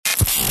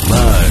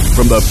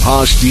from the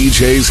POSH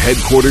DJs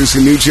headquarters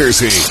in New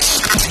Jersey.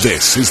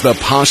 This is the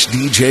POSH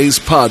DJs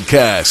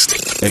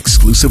podcast,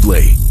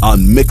 exclusively on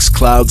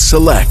Mixcloud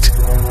Select.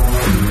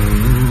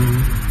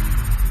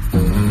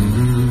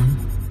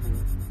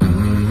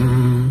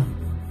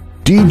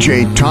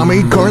 DJ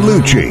Tommy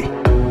Carlucci.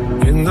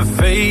 In the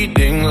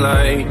fading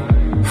light,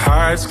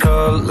 hearts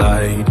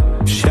collide,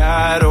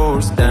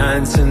 shadows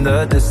dance in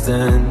the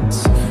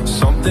distance.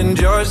 Something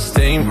just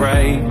ain't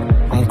right,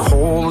 I'm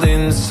cold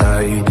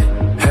inside.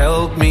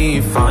 Help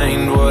me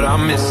find what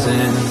I'm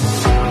missing.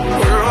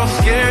 We're all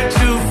scared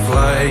to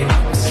fly,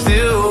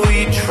 still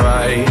we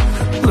try.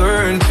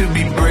 Learn to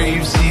be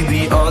brave, see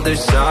the other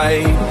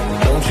side.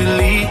 Won't you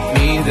lead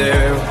me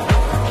there?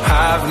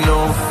 Have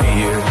no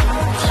fear.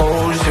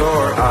 Close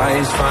your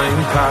eyes,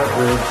 find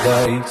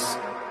paradise.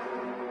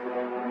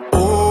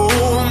 Oh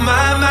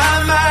my,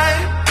 my, my.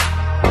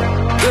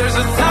 There's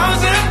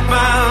 1,000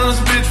 miles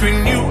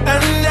between you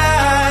and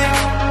I.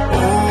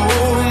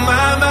 Oh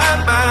my, my,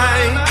 my.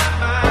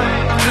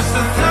 Just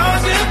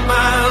 1,000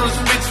 miles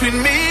between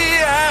me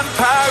and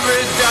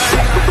paradise.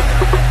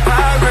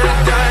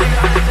 Paradise,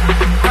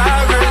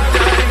 paradise,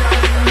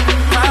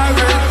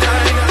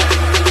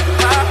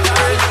 paradise,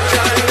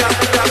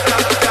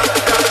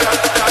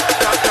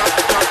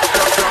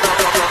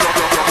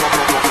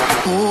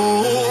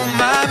 oh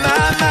my,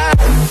 my, my.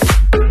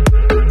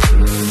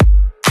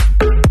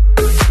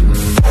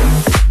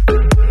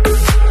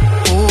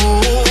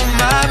 Oh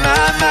my,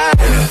 my, my.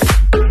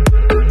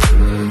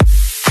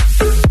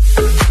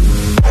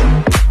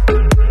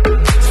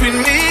 Between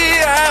me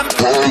and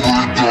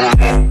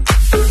paradise.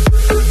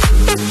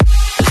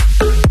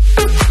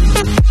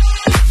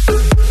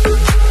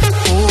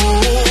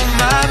 Oh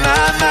my,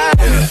 my, my.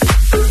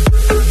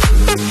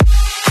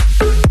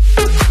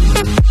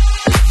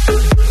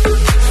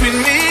 Between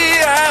me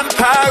and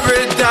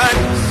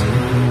paradise.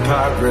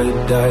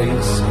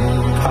 Paradise,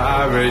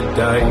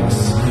 paradise.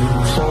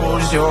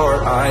 Close your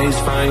eyes,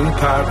 find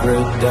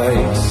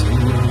paradise.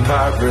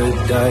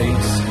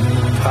 Paradise,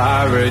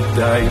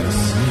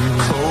 paradise.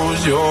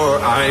 Close your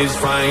eyes,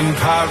 find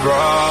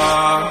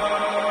paradise.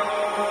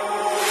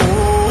 Oh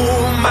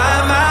my,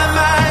 my,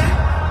 my.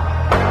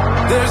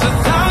 There's 1,000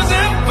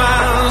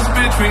 miles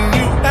between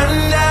you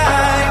and I.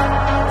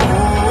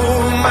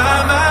 Oh my,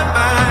 my,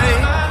 my.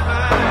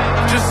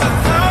 Just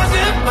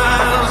 1,000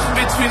 miles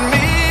between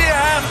me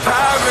and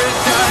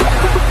paradise.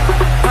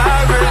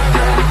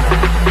 Paradise,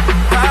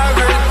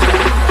 paradise,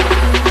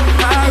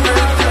 paradise.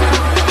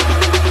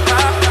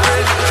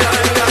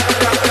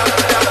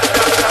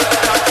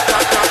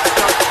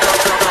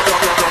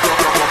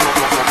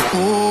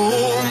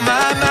 Oh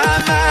my, my,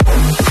 my.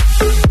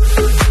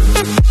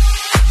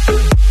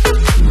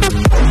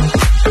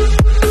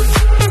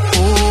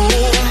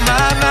 Oh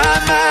my, my,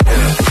 my.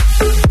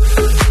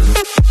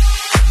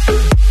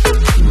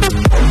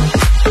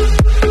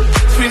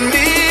 Between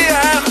me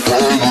and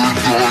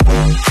paradise.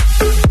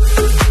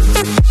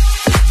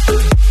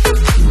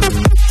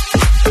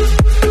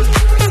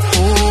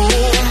 Oh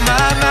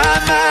my, my,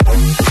 my.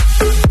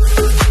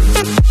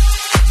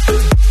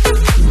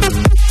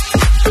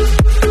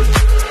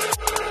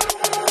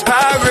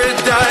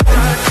 Paradise.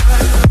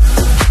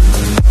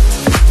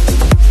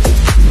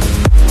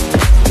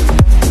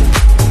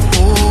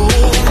 Oh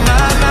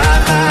my, my,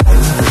 my.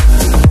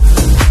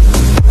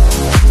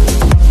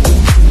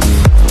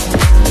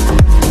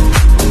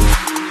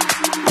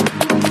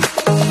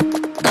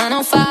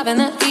 9:05 in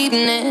the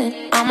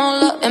evening, I'm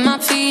all up in my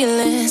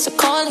feelings. So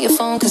call your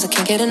phone cause I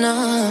can't get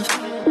enough.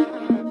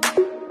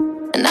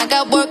 And I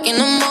got work in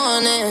the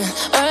morning,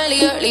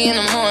 early in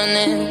the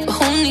morning. But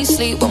who needs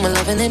sleep when we're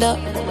loving it up?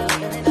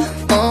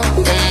 Oh,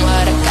 and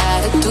what I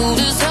gotta do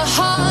is the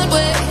hard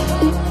way.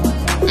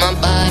 My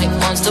body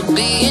wants to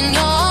be in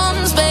your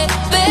arms, baby.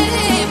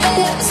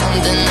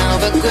 Something I'll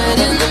regret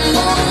in the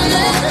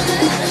morning.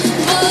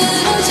 But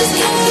I just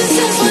can't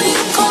resist when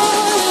you call.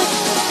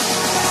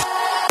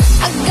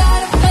 I got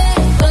a bed,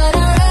 but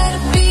I'd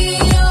rather be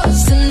yours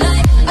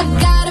tonight. I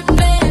got a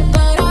bed,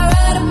 but I'd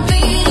rather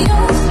be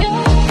yours.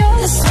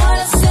 That's what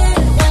I said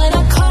when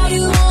I call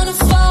you on the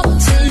phone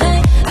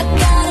tonight. I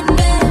got a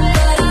bed,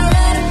 but I'd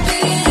rather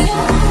be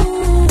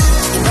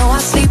yours. You know I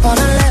sleep on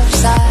the left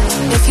side.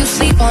 If you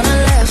sleep on the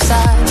left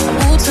side, I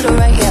move to the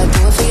right, yeah, I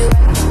do it for you.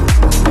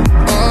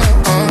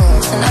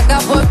 And I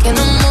got work in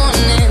the morning,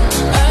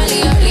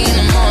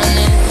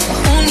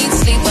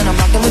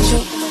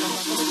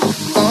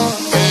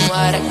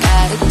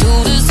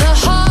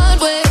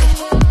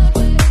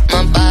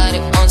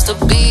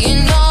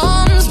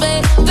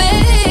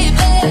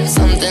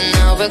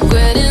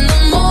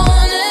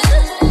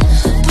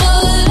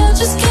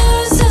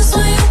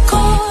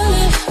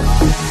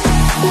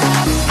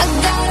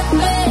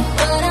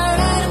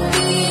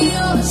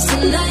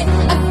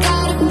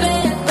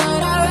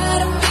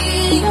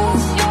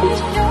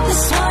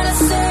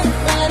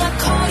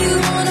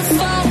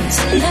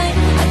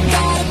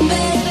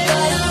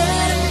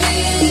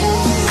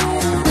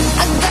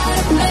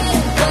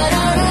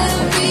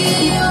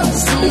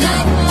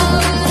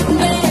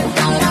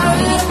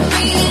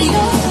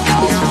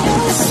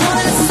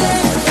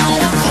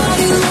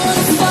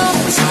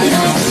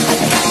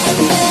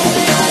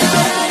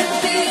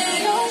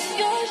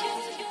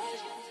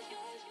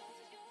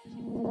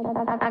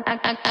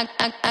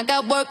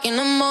 work in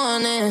the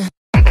morning.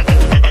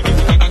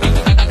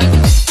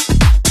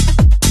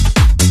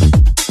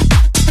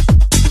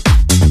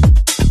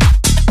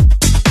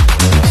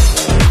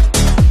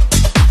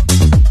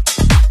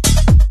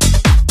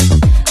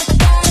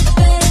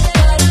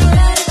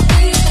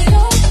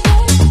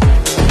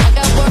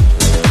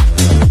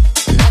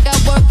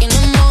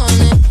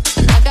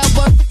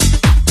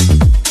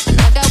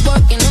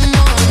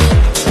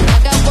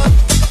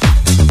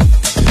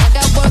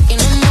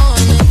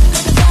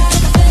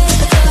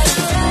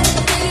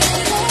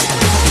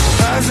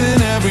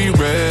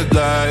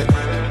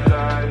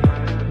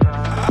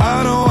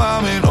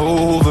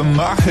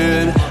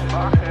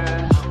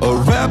 A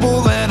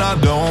rebel and I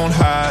don't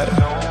hide.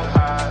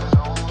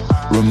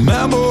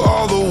 Remember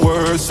all the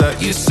words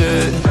that you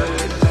said.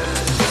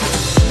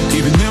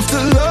 Even if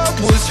the love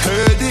was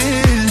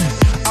hurting,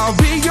 I'll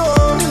be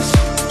yours,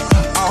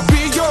 I'll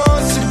be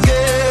yours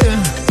again.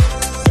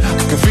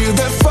 I can feel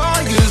that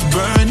fire's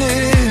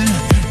burning,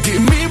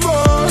 give me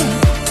more.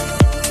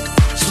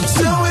 So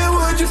tell me,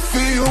 would you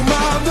feel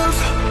my love?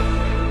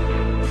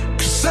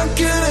 'Cause I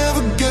can't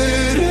ever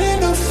get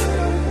enough.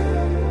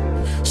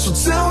 So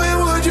tell me,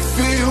 would you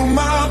feel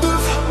my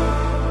love?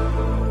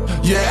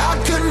 Yeah, I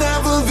could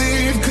never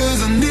leave, 'cause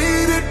I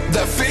needed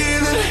that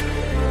feeling.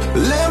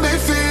 Let me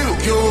feel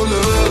your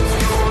love.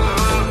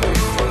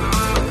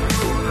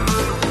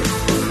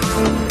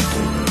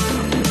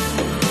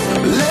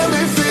 Let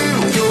me feel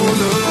your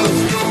love.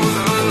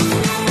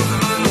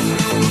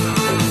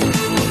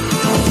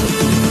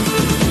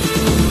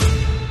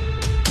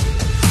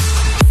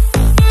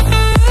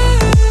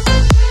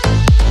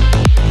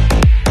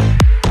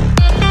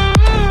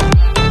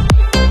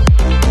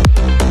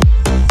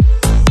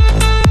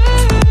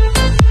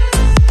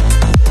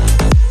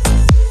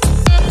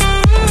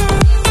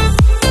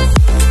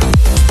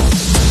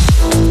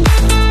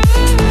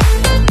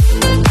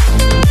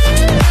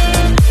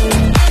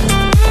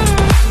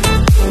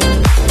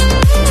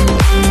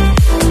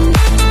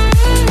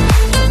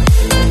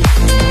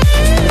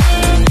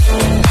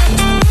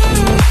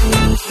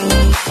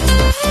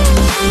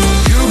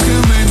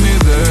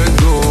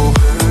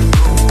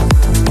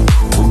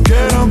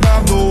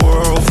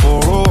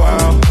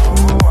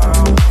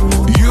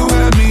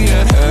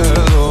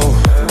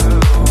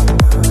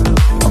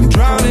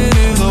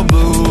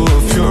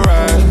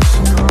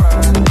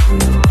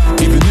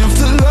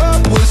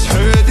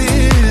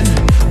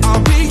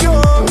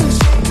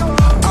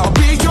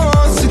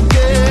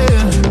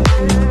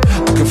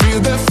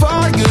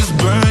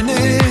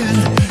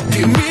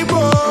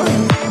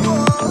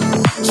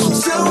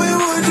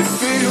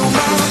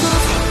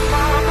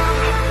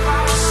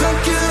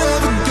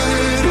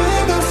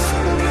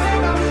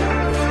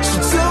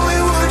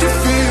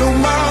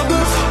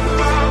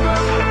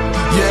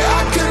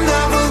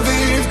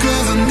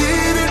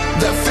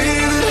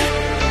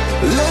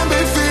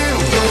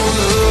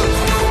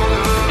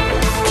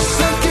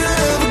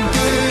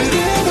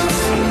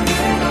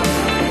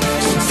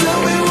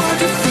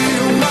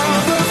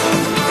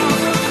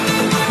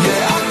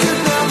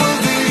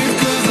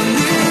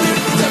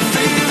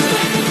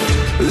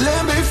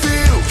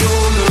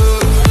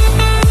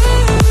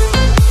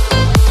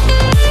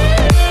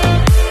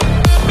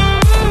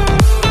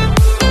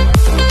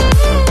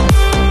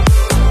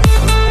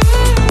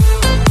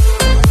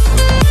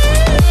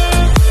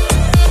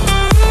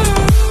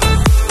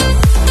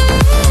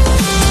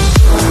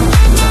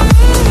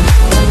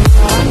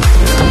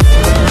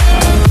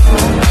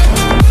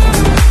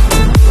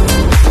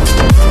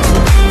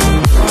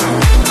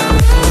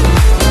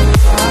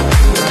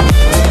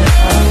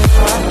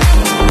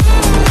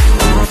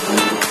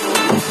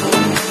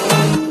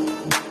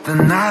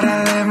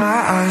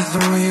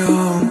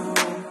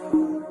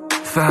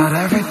 Felt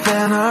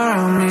everything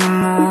around me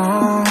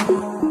move.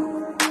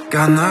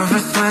 Got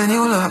nervous when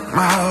you looked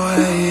my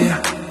way,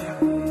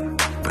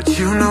 but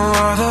you knew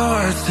all the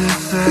words to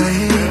say.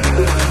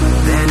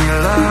 Then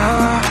your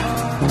love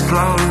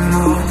slowly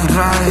moved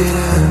right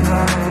in.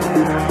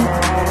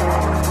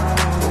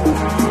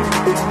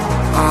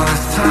 All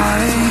this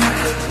time,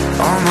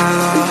 all my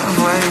love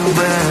way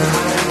back.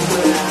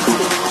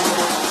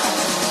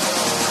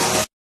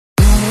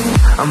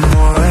 I'm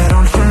more,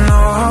 don't you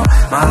know?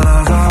 My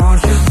love, I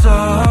want you so.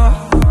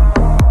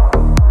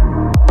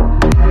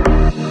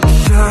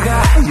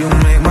 Sugar, you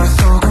make my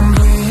soul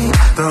complete.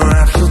 The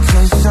rapture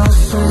tastes so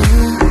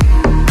sweet.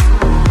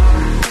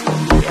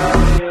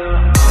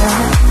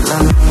 La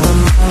la la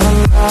la la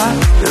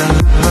la la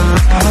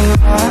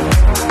la.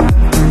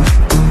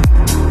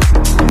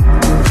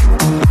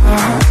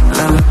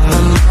 La la la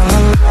la la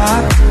la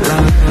la.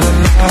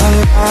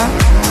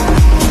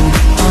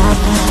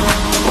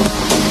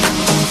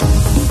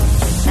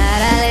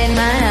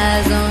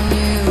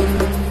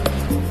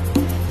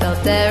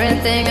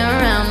 Everything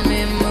around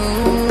me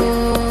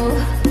move.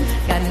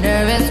 Got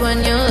nervous when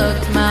you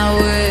looked my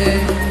way,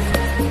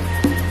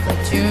 but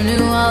you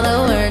knew all the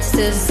words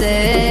to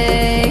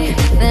say.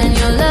 Then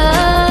your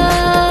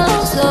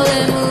love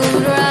slowly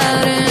moved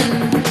right in.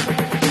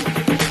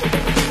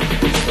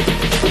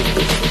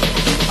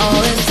 All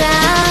this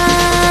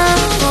time,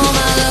 all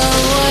my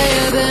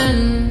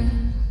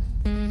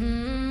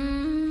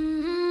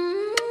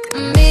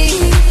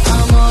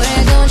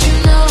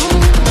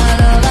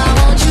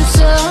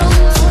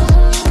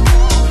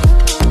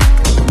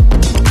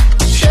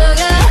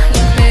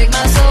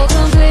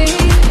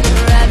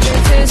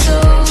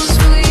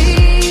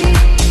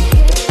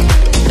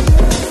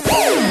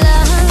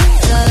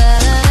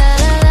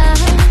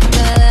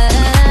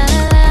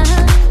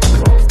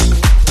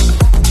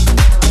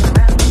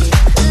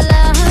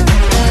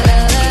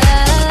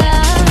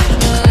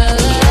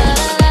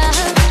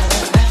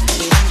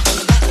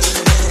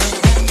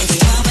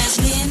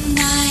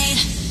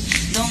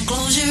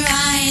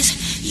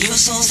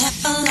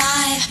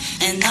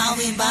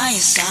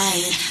your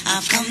side.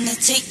 I've come to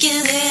take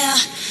you there,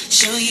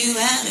 show you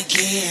how to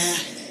care.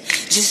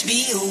 Just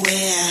be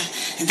aware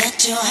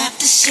that you'll have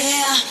to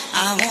share.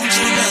 I want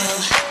your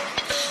love,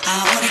 I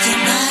want it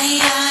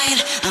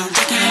tonight. I'm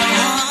taking your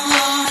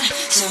heart,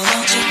 so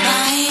don't you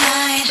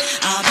bite.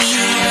 I'll be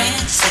your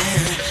answer,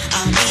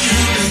 I'll be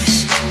your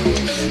wish,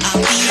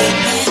 I'll be your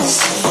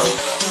medicine,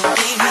 your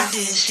favorite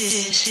dish.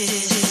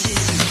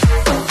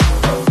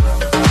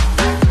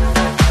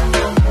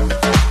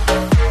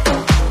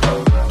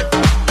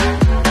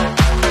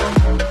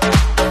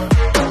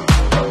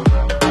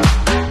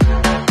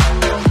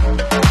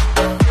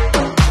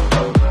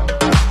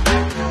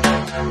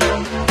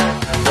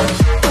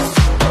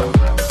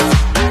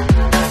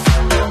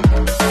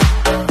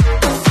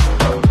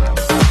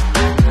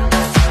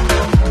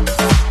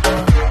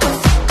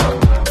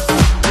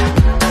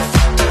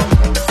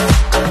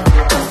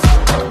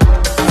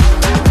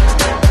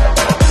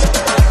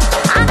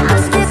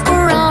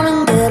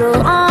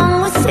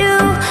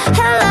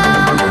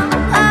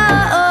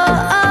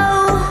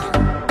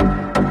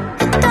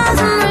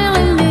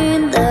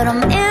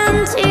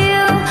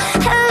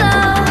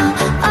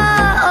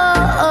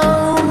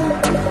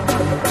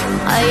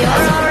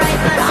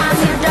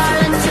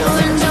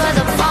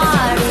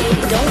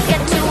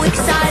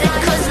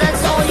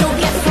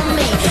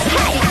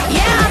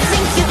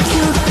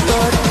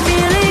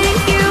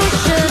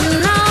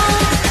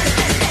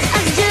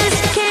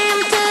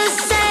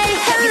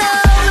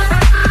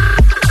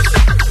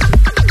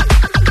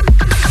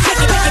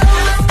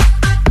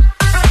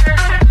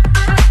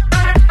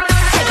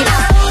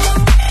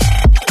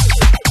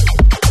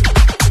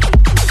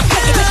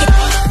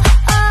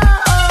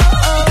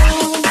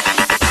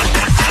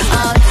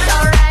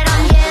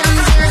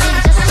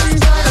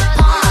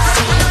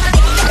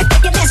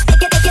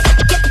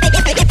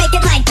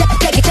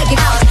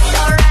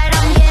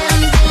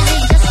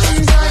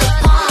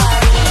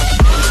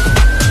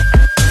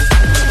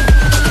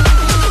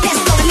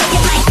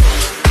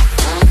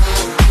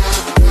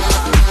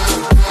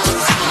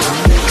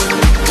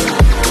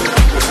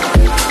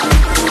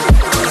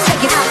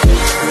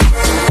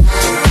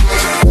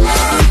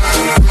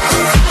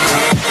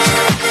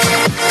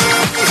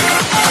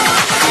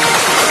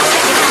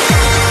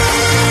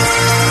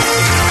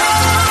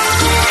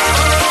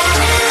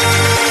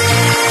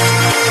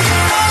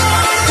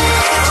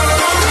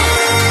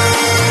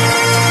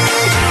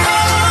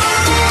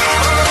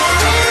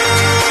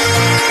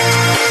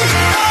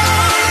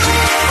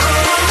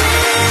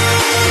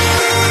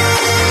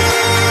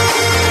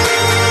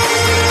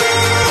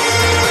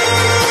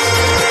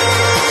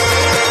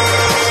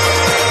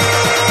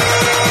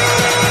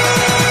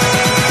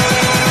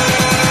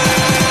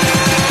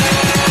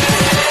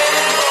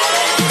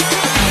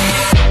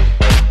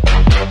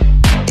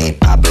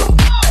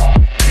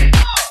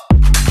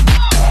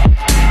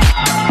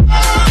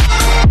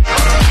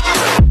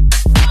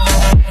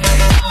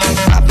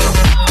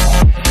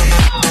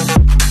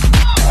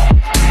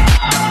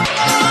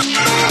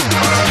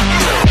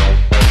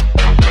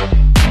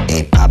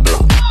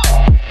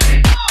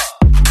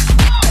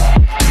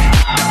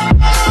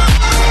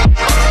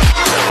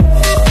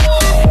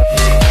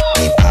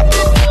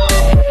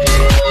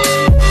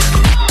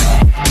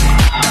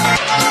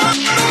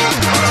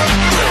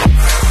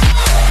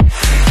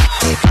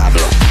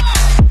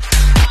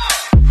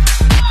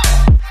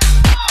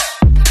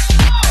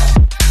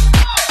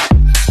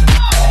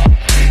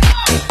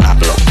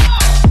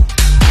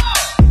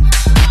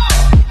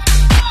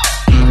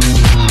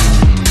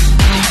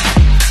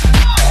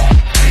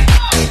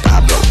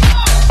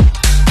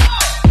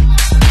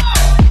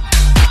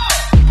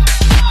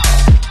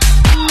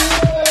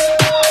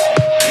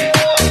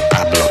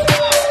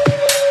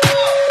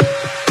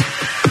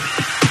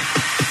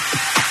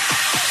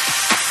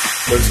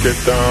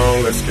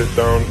 Let's get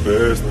down to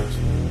business.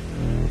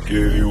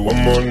 Give you one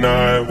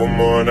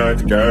more night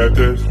to get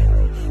this.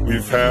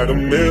 We've had a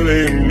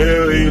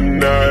million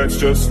nights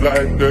just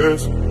like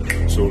this.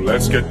 So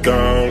let's get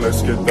down to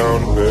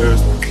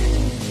business.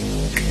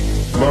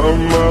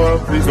 Mama,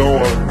 please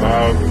don't worry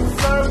about me.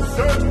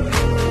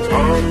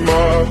 I'm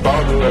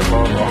about to let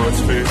my heart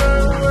speak.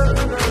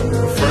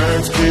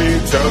 Friends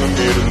keep telling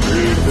me to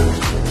leave this.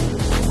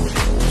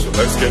 So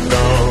let's get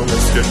down to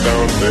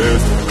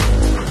business.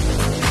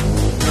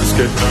 Let's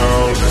get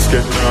down, let's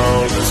get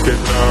down, let's get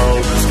down,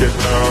 let's get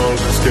down,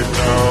 let's get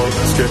down,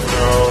 let's get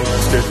down,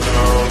 let's get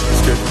down,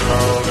 let's get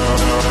down.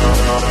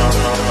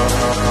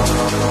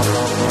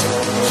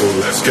 So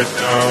let's get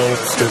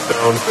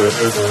down to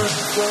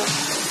business.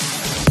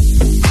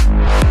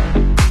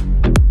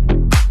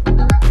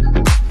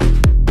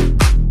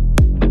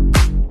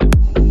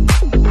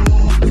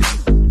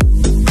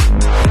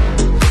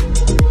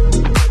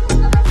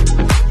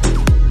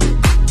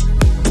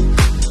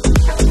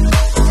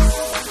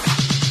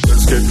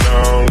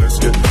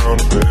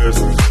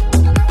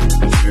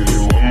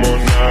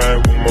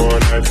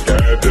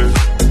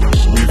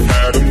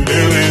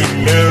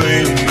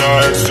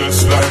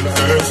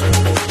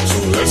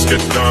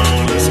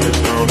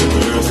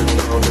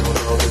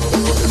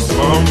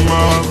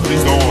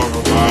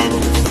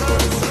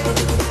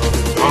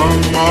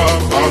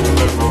 I'm about to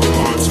let my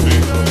heart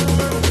speak.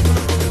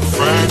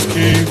 Friends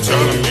keep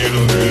telling me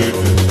to leave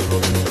it.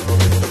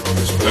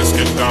 So let's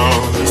get down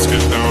to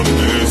business.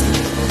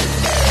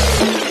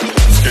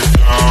 Let's get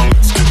down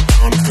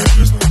to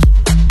business.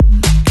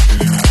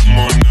 Give you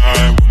one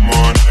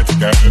more night to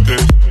get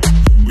this.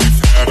 We've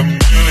had a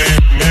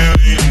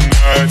million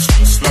nights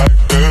just like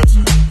this.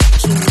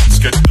 So let's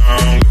get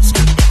down to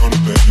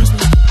business.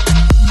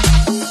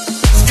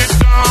 Let's get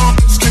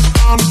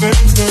down to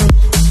business.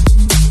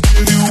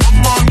 Give you one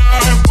more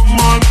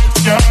night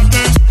to get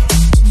this.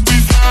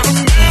 We've had a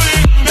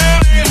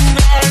million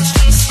nights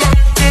just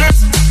like this.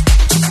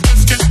 So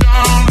let's get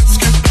down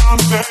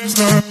to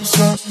business.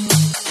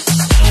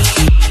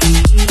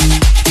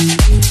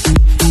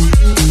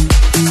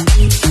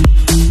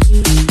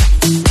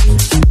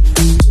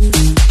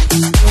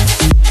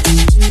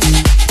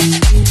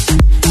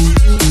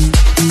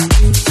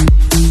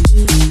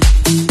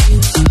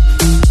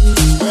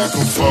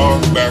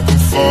 Back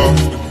and forth,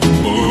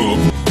 ooh.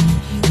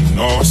 You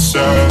know I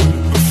said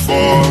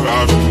before,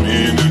 I don't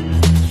mean it.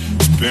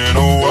 It's been a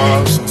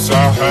while since I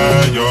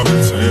had your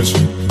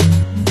attention,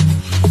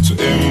 so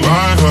it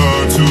might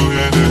hurt to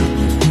hit it.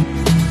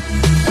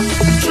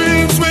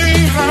 Dreams we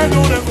had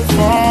don't ever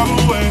fall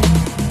away.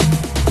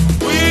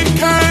 We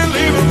can't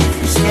leave them if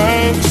we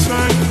stay the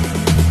same.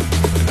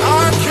 And I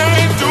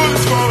can't do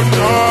this for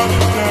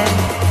another day.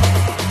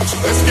 So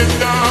let's get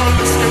down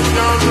to business.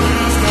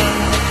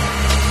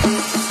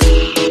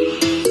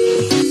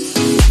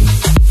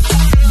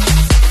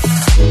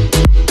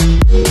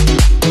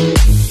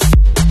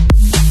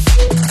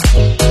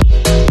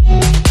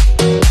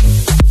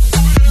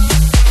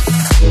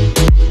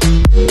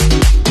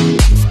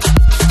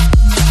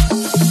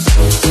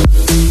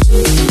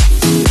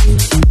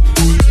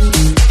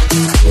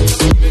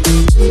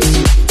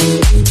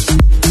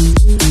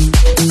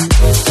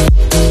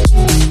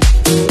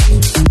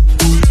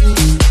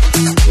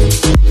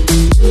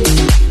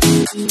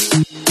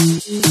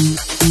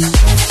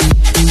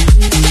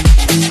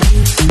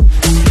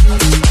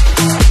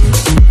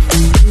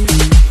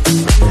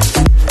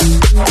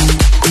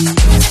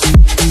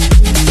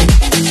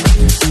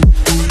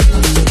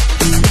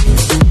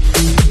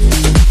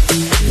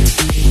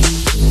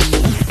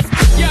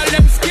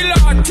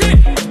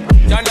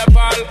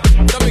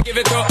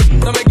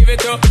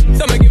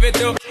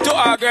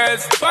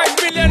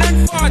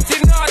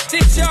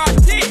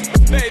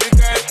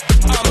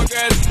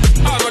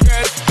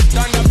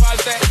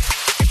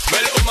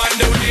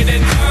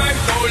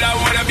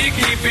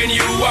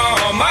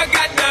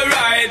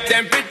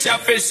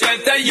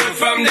 Shelter you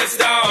from the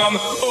storm.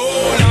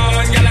 Hold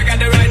on, girl, I got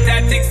the right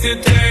tactics to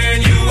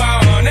turn you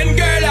on. And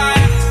girl, I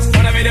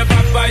wanna be the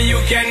papa, you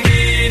can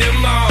be the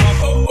mom.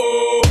 Oh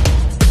oh.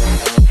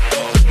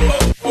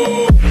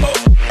 Oh oh.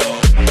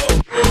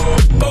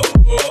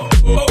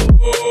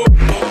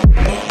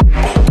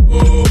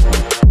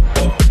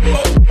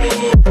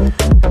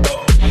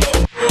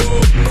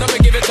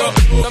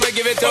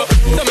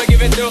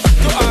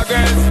 To our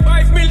girls,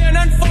 5 million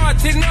and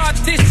 40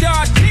 naughty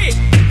shorty.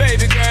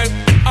 Baby girl,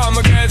 all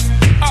my girls,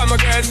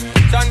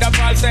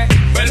 Thunderfall say,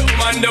 well,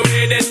 I'm on the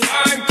way this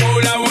time.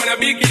 Cold, I wanna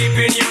be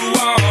keeping you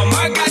warm.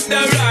 I got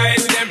the right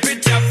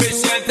temperature for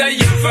shelter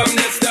you from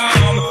the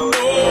storm.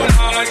 Hold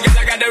on, girl,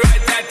 I got the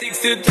right tactics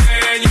to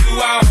turn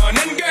you on.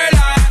 And girl,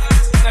 I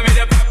wanna be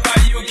the papa,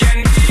 you can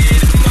be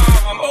the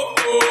mom. Oh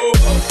oh,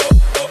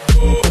 oh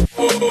oh,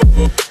 oh oh,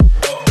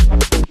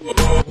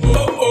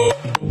 oh oh,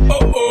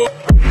 oh oh.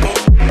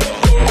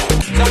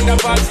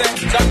 Thunderfall say,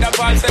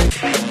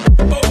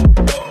 oh oh, oh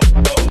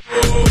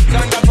oh.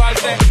 Thunderfall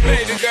say,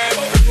 baby girl,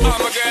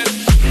 I'm a girl,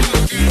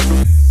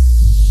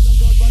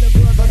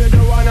 From you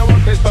don't wanna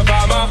work this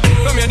performer.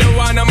 From you don't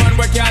wanna man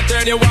where can't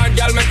turn you on.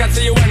 Girl, make I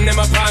see you when them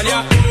upon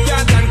ya.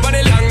 Can't stand for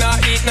the long,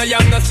 nah eat no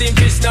yam, no steamed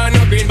fish,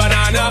 no green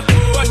banana.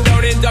 But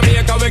down in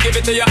Jamaica, we give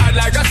it to you hot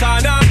like a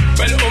sauna.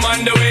 Well, I'm on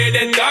the way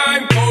this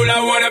time. Cold, I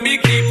wanna be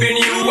keeping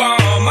you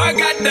warm. I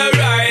got the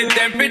right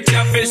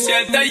temperature for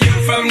shelter you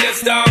from the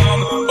storm.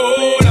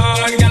 Hold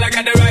on, girl, I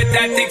got the right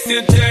tactics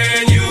to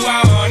turn you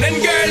on. And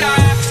girl,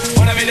 I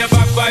wanna be the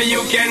papa,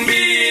 you can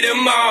be the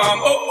mom.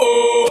 Oh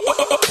oh,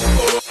 oh oh,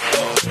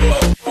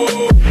 oh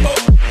oh.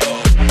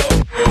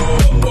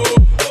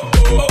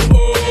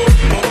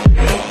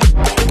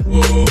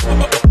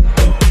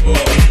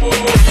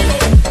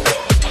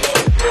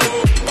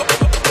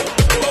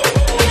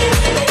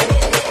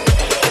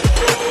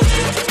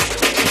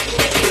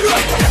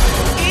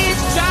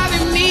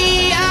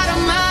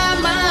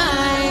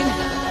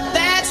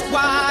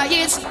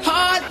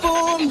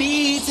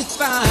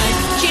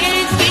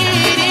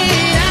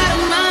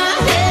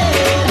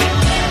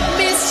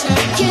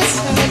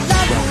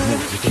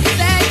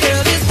 That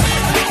girl is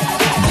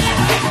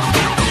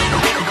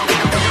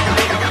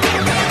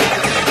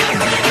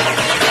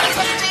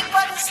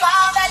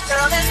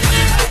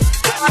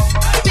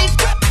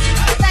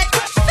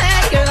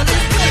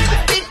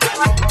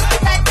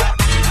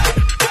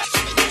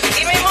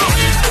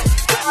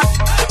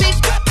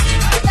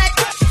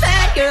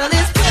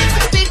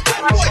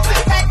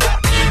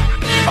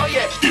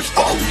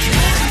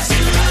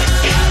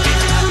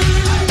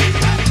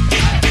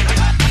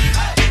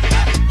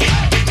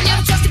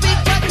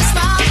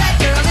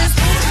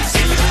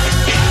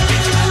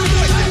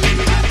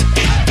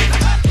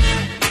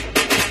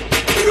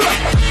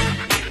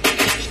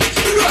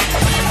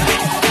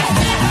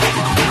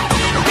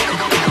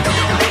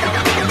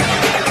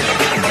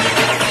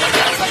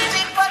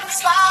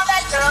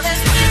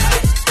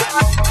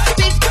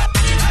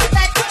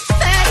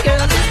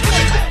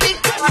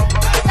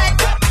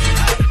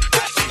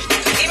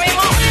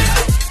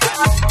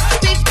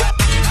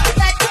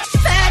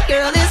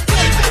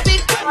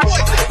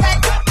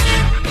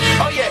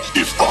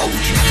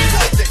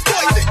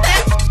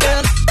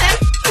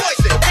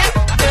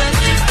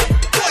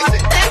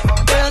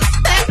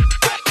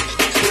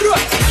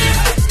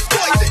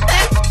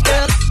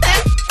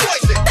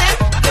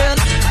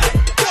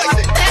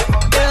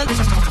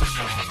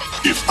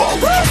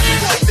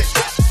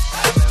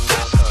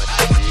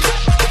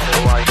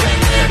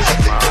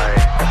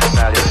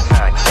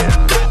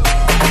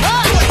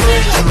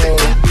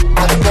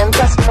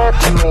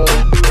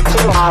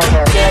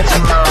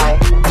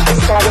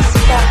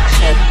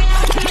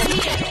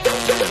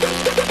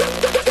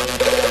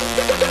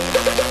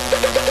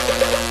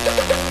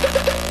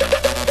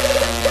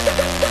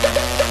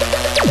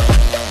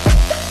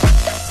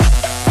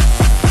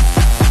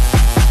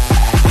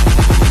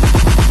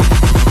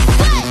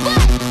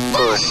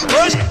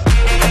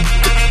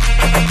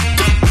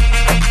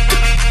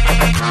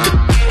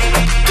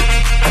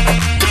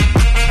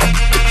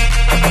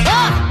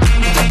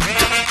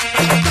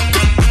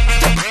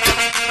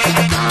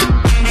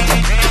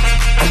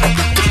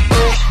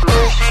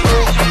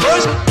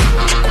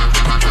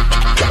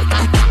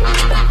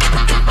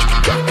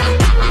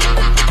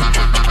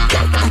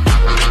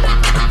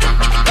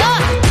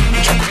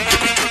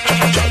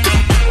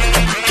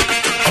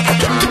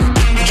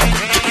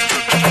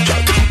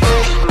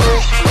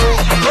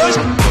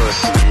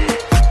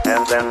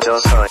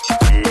just touch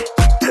me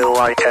till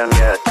I can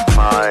get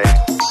my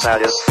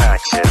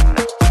satisfaction.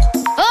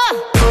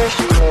 Push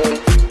me,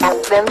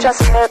 and then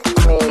just hit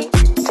me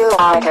till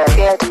I can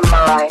get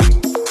my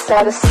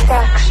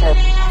satisfaction.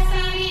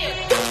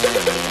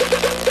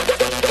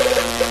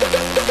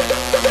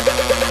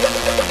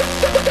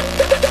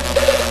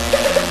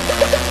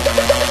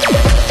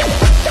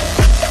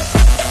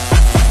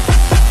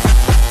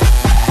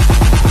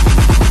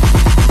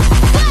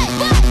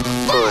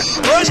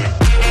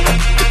 Push.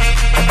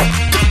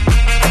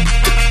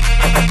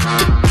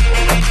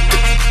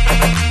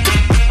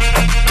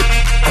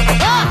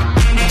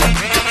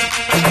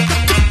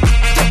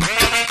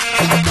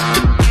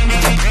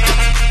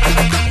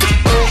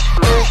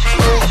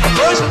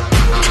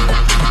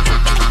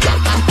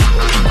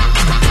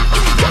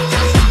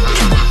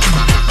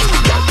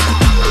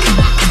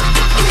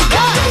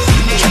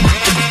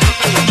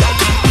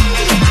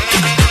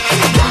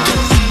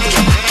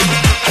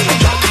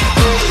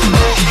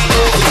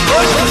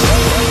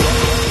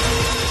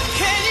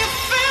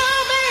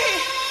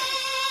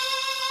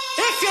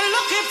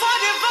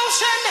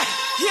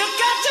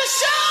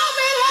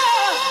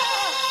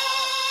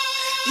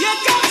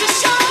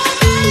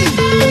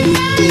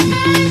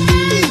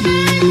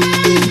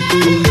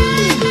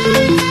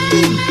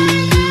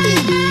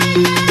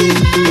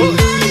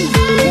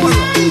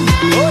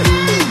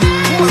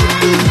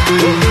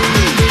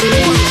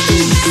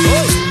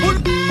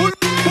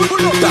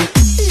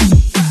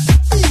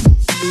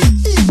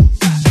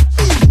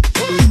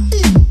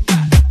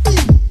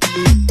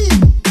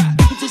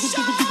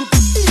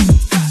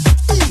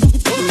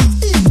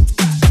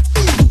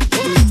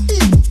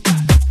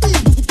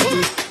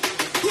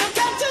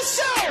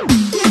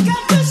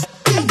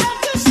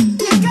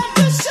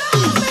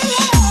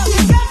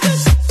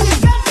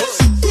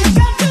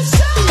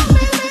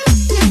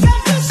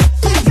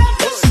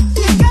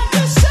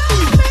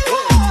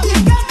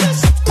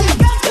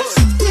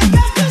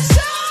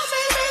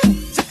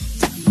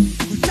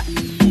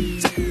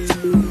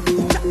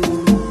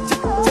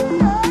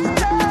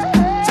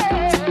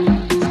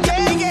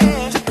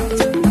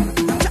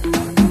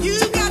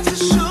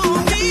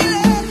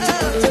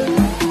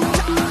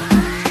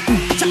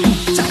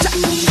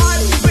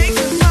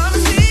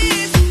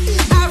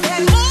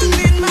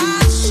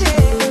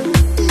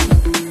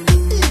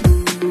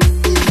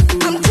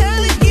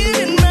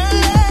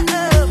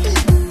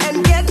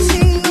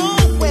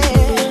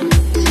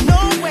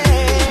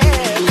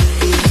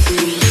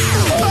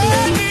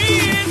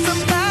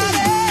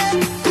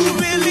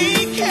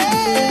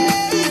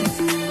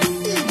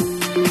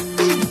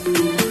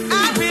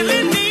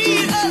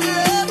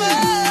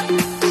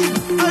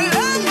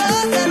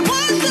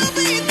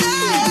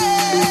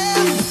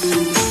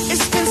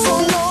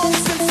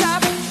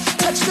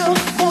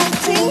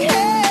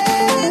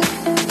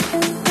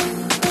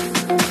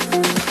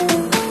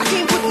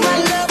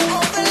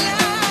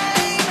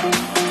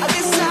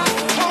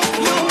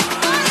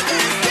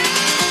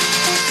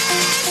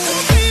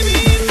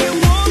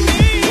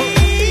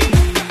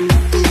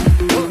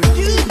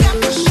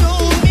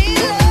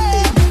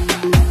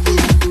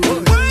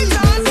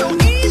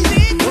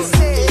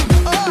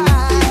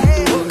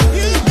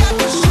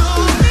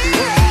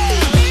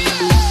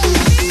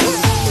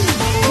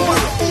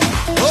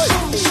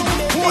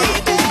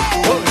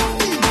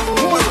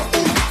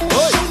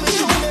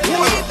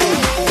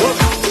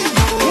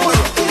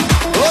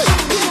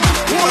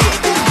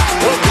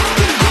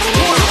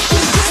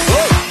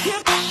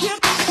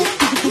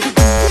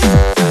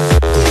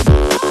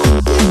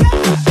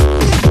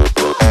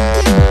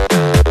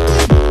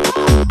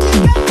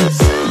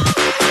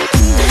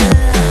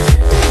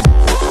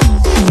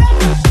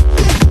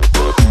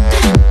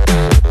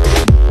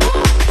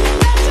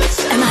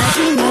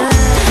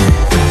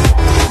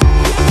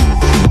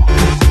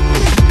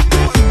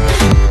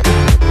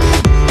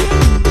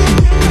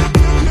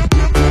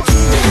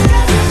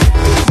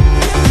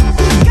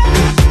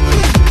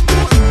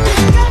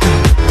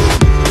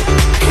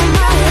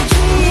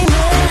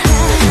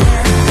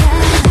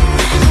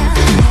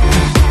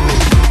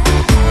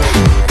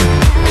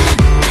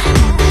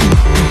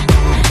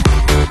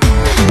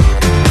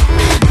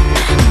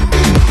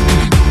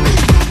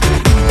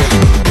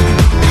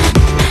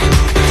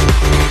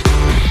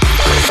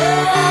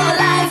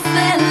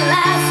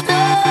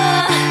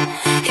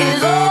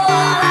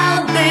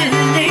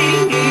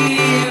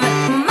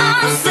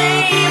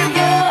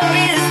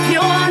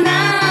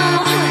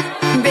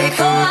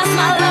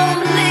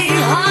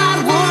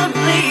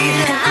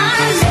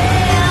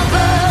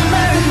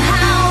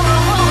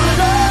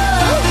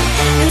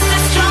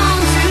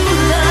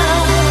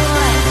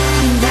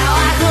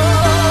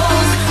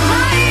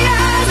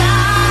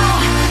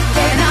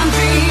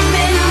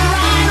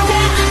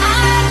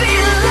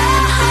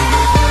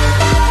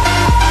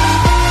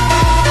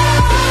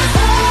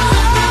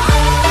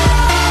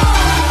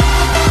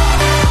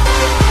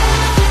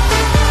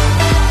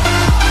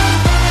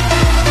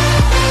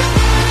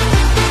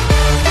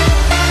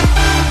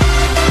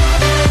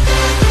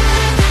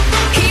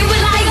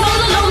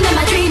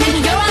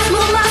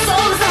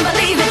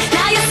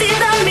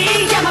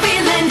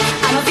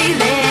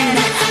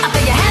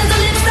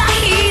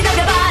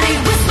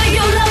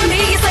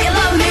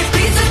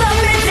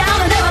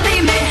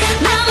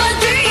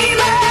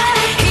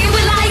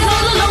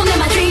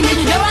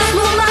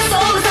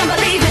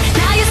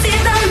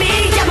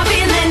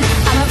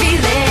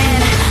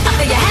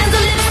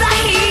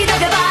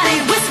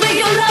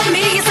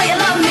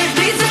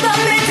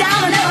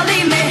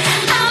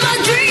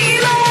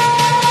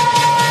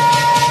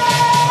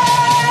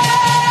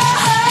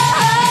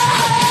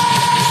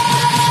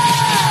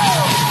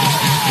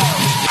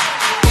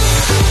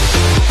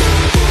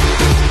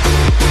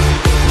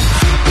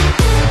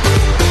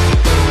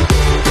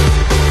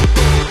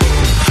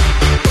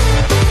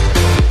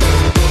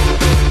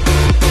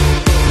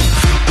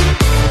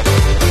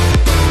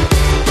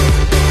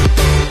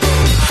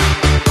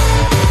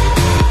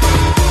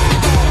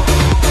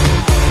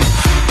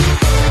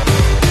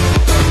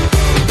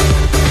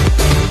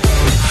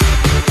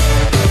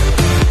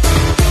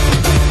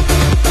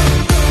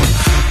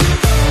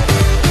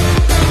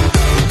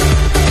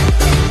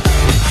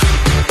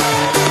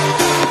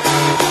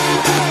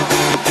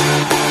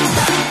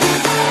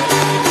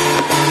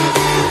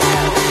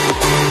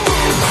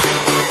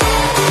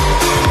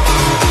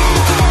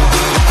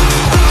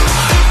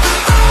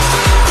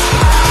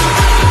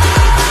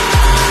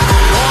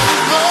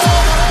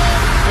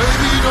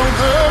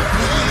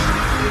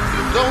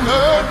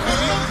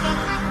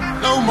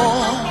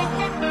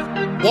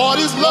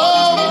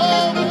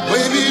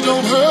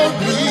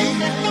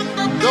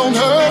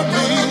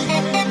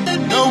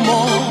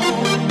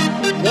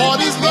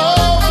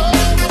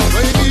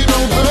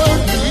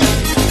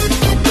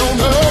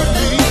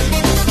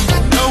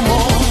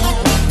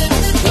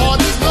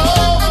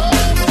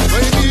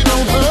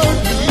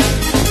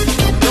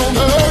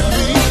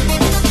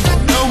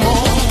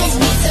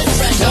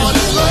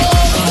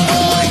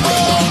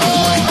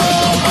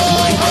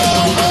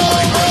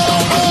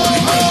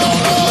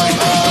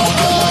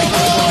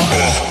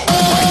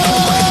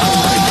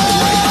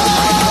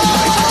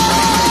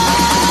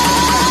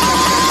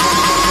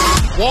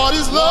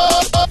 somebody's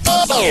love.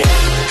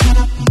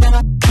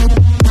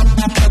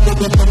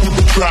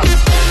 Drop.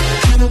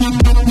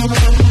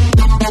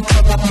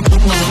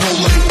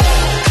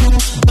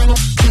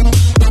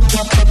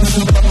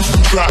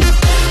 Drop.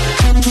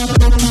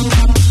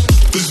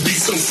 This beat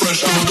so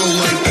fresh, I'ma go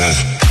like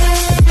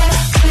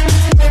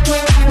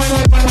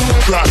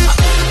drop.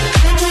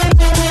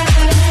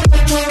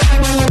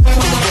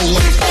 I'ma go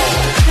like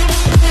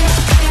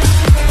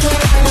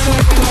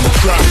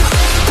drop.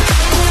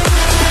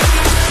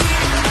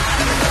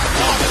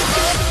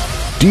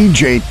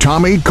 DJ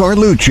Tommy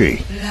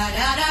Carlucci.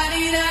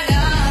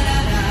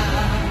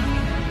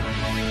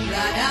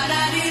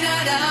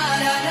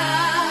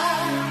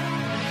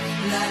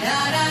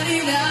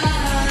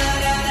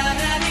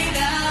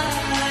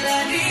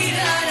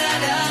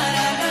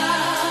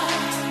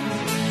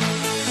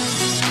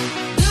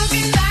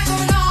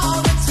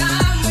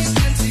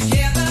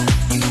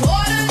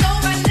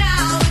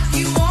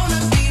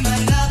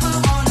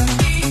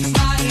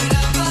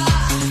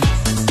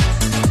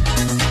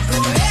 Go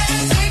ahead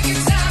and take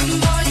your time,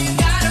 boy, you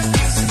gotta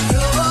be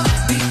secure.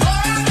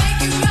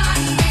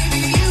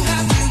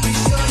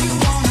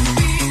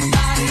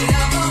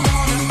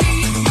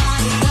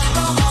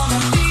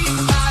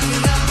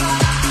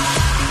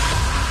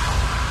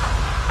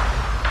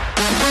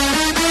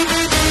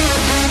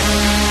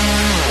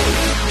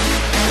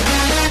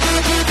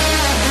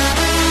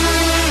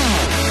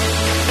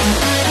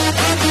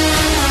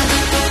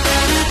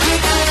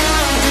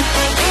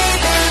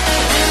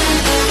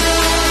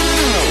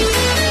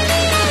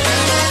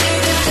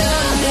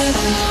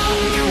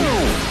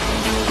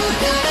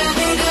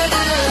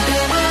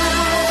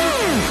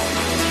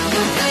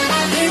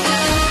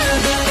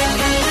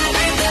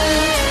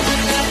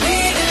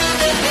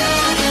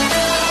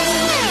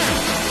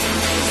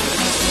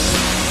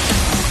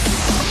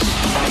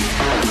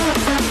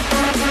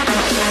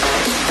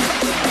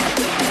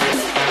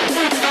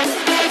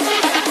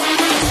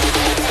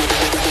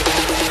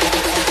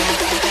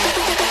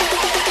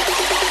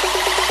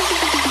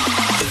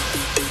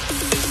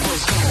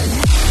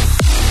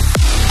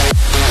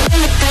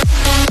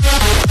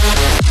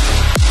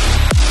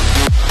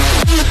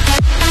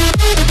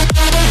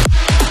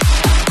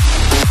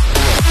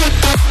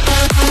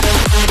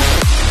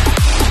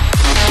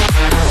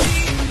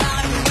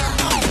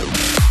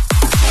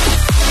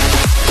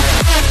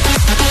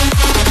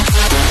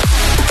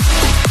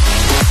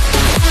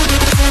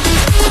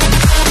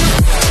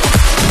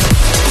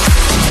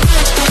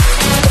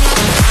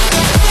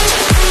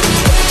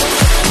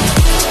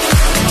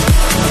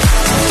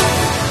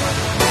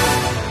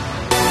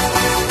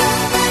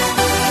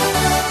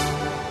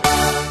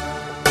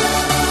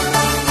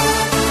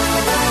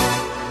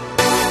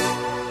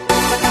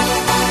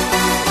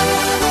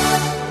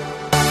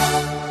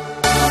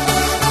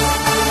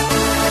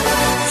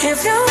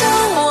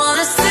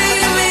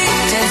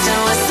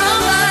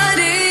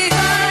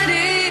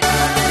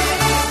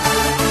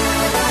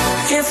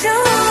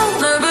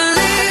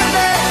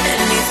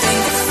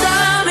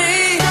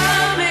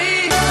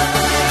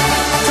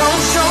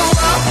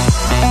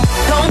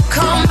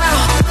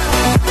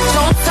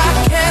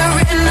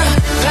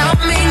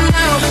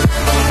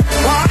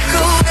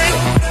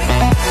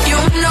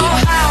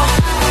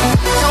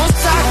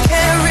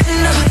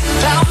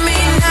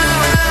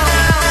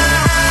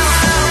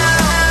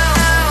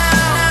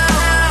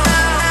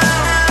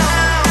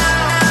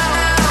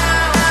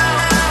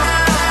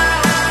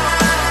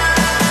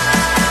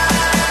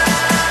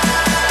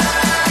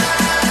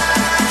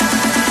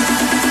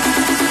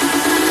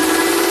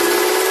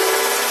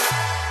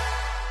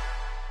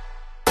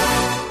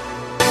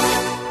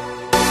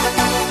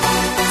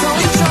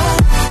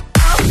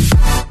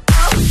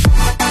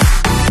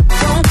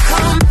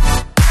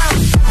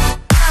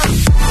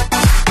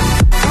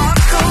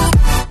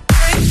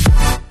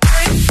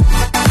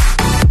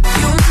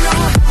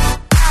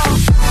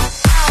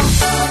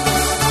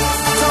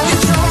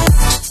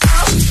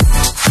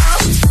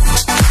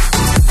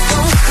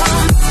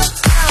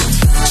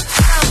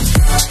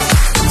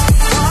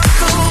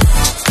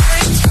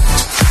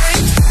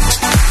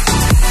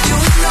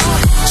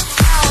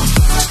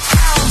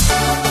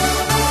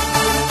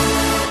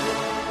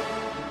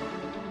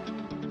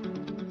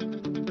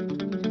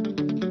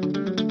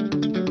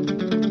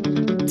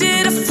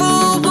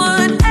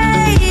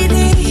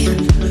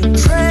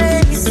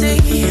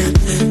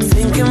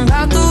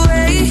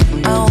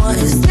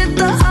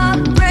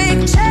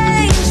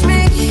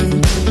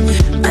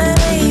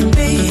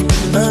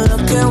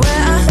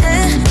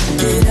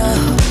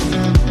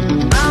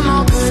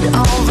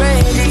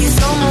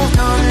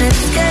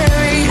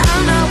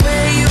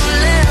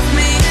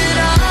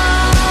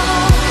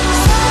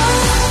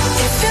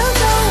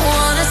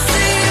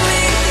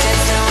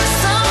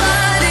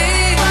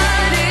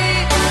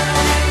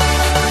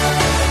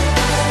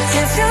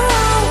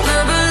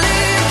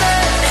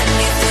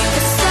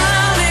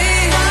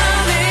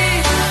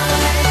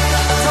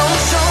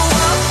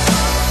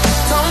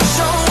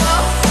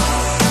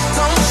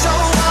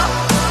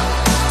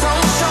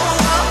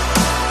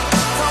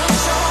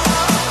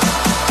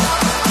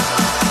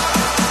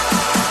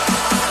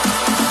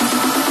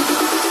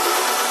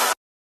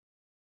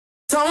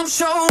 don't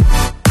show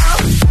up,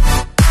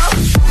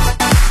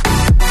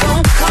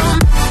 don't come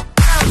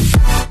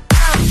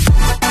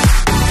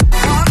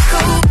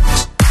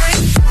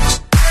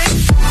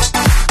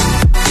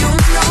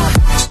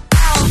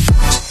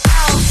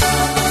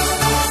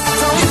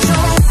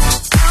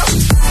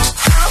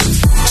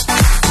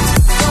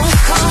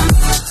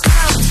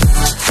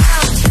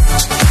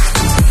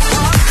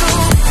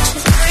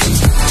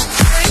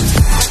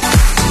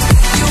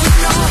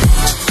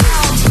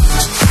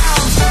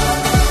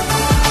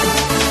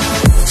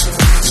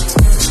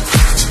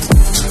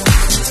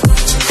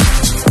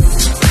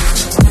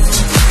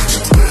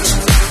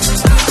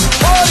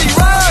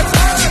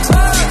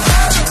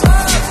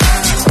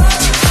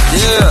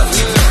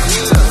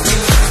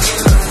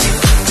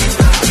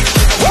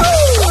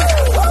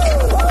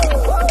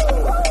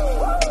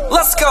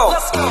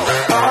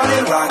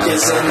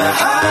in the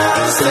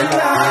house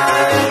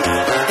tonight.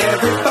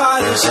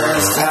 Everybody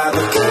just have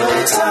a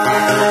good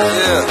time.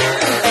 Yeah.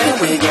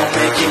 And we gon'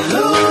 make you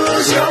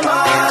lose your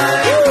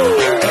mind.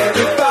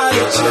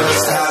 Everybody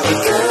just have a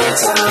good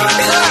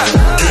time.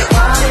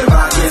 Party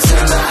rock is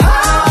in the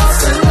house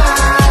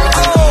tonight.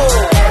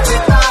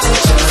 Everybody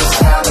just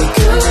have a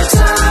good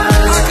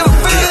time. I can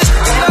feel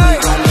it. And we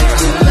gon' make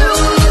you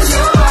lose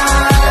your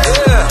mind.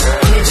 Yeah.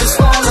 We just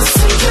wanna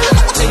see you.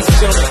 Ladies and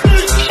gentlemen.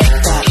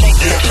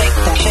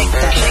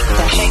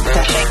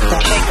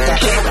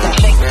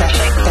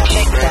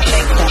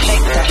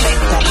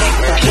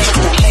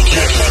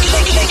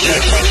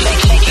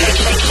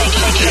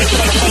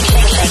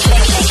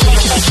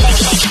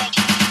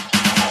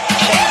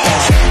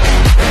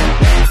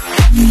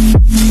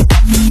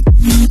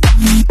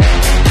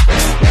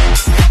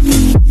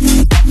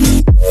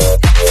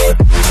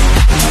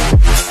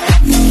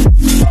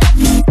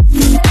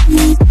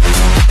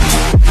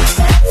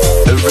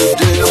 Every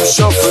day I'm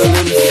shuffling.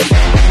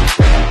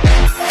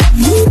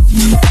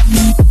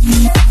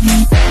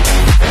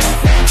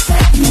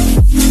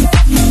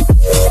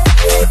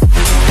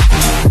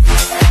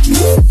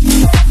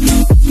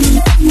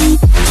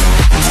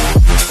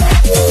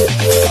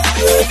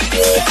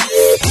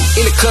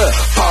 In the club,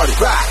 party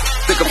rock.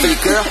 Look up for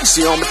your girl,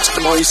 she on me,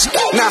 I'm on your shit.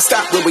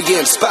 Non-stop when we in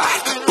the spot.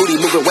 Booty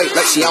moving weight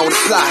like she on the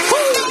fly.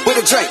 With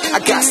a drink, I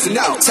got to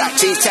know. Top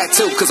jeans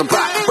tattoo, cause I'm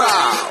rock and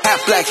roll.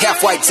 Half black,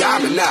 half white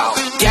diamond now.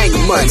 Gang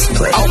of money,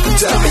 open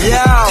up.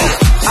 Yo,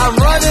 I'm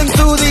running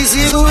through these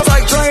hills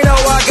like Drano.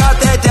 I got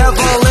that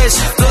devilish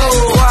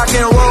flow. Rock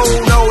and roll,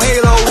 no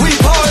halo. We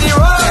party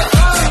rock.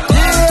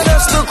 Yeah,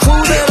 that's the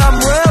crew that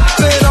I'm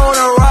repping. On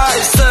a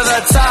rise to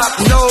the top.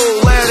 No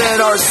lead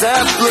in our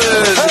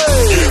Zeppelin.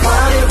 Hey.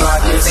 Party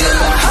rock is in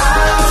the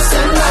house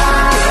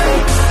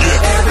tonight.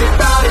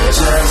 Everybody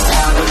just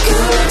have a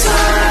good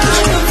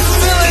time.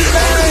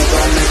 We're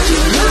gonna make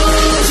you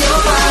lose your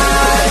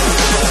mind.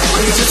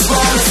 We just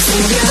wanna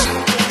see you.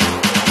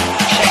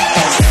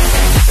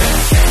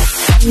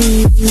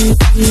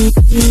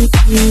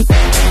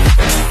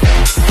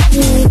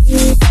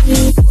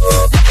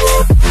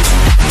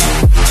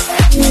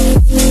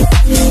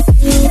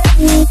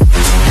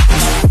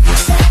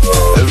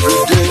 Every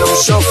day I'm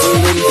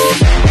shuffling.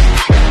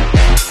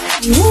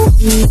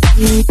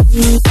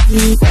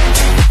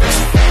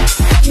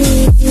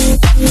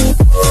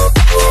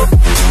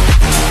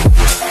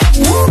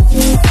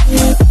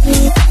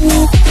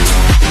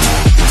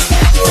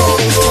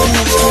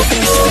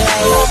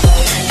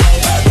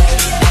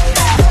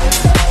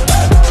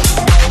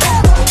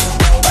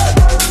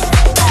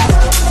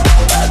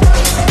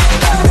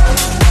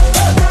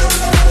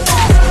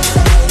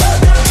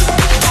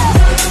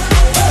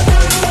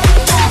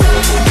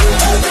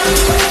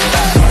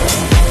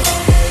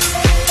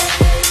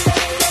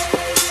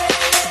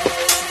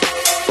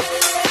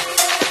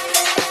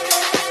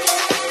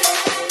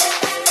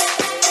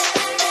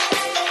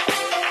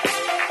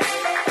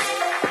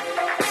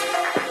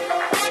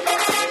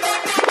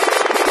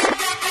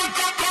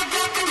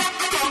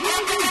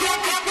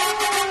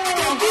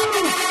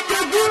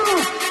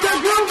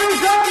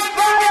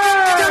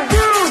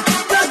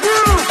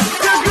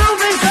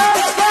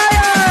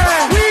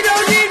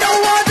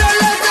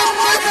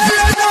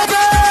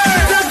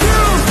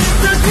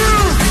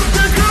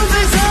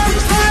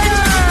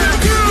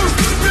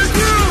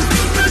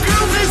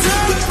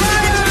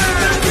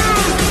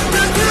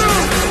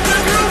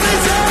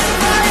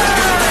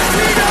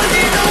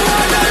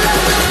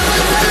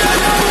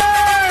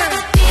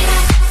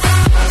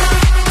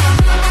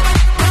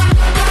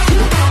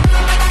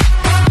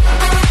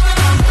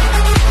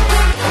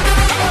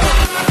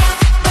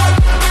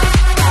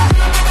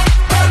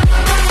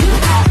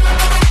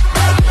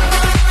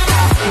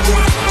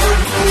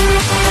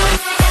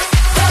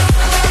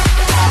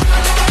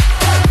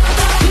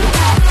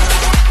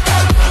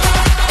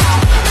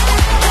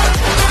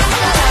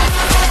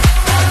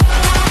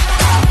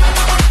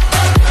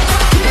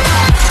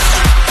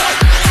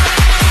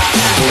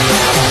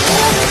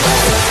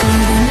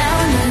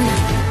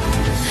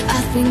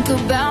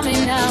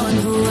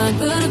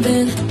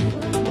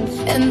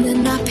 And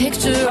then I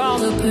picture all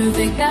the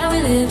perfect that we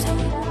lived,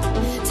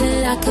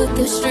 till I cut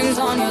the strings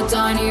on your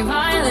tiny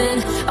violin.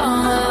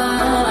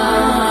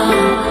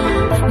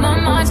 My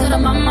mind's got a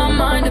my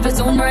mind of its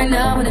own right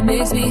now, and it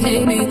makes me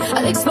hate me.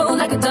 I'll explode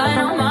like a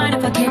dynamite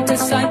if I can't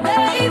decide,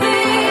 baby.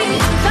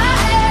 My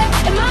head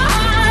and my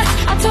heart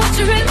are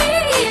torturing me,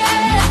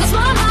 yeah. 'Cause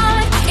my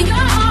mind in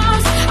your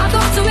arms, I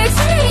go to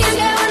extremes,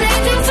 yeah. When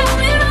anything tell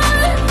me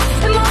run,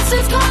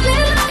 emotions call me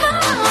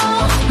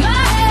love.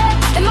 My head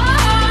and my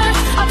heart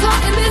are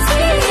caught in this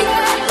heat,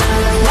 yeah.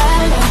 La la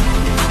la,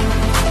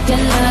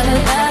 yeah, la la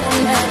la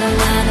la la la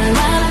la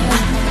la la.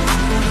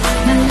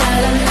 La la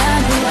la la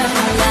la la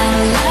la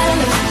la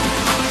la.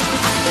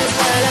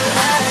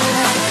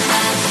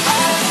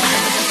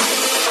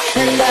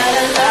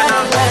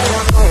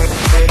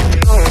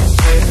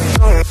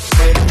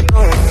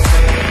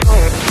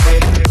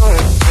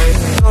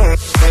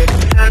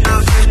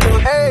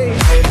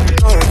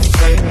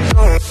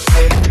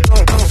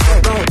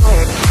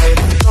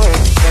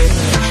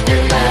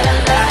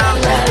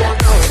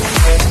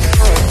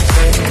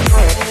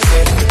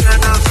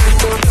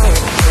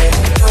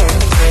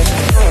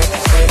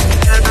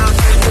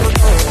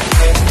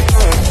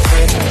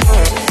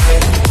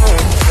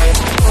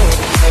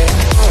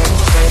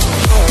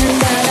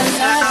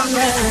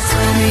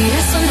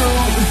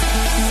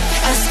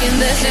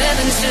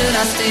 Should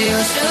I stay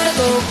or should I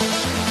go?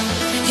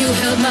 You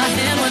held my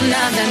hand when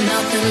I had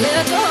nothing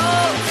left to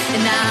hold,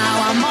 and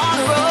now I'm on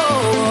a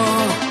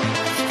roll.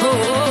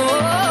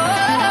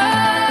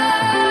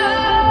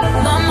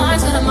 My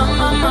mind's got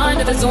my mind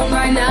of its own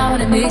right now,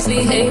 and it makes me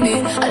hate me.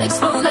 I'll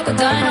explode like a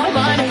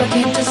dynamite if I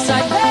can't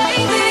decide,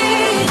 baby.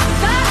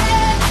 My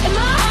head and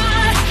my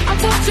heart are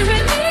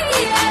torturing me,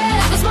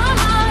 yeah. 'Cause my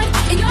mind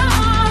in your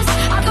arms,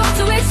 I go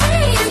to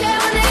extremes, yeah.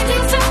 When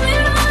anything tell me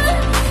run,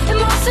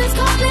 emotions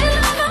call me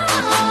love.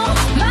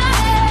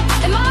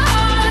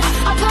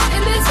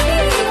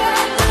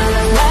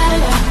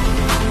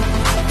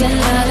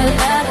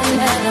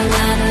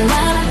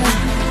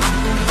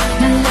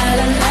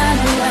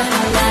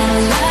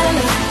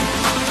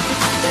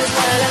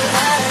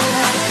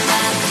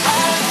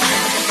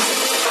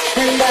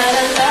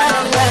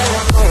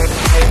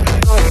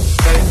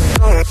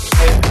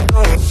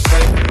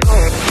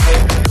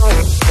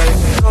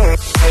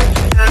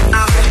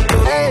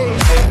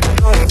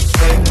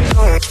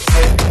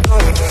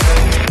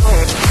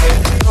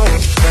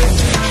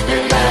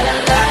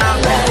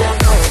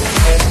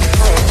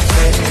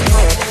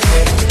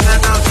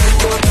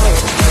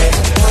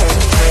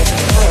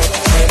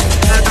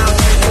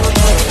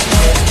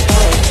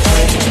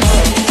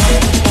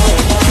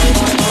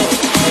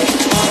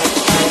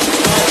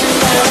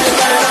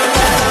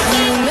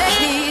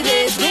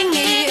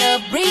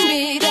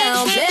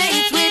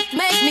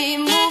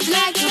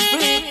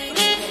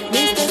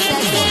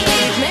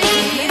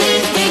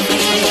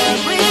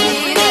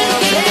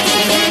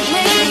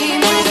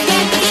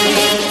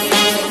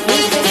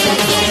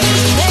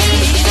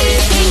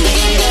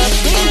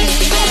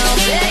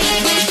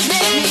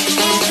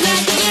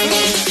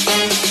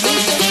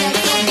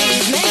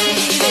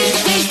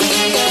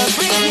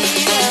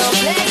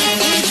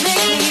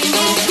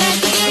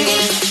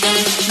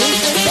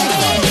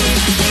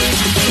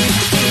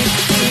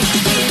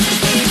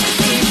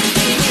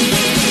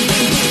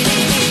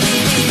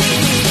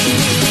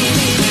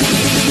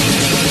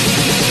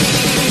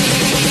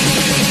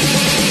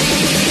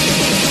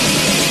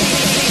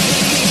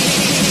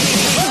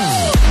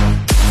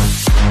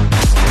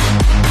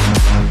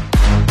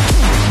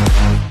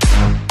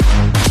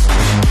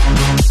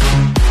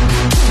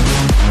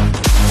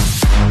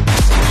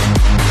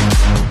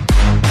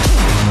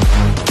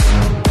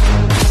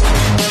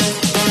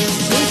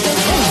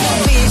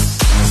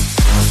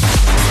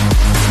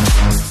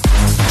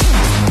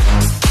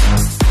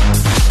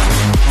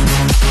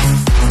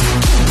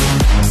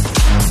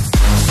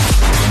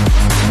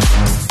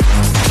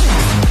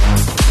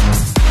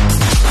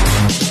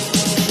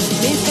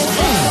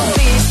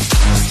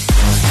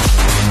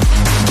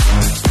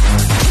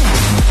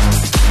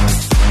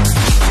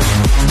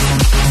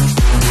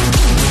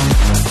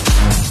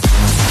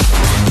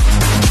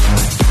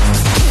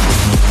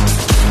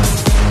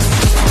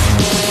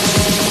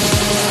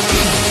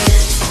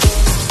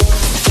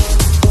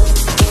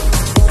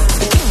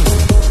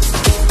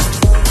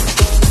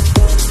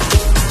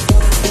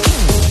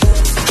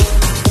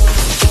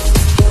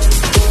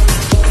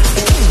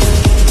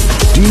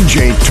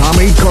 DJ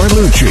Tommy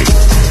Carlucci.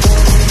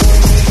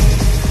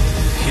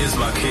 Here's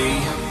my key,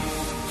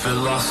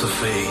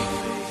 philosophy.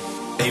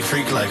 A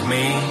freak like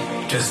me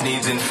just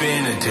needs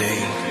infinity.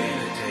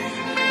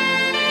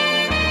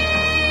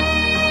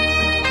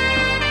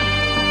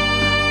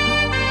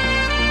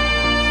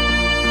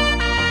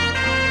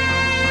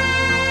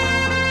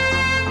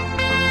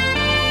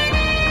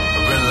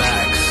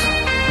 Relax,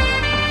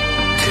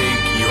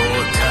 take your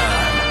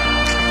time.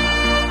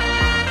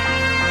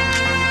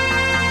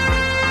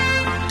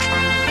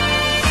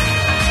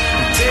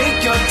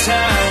 Take your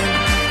time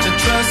to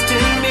trust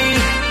in me,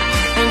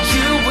 and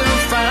you will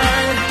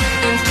find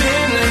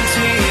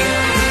infinity,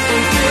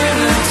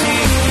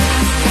 infinity.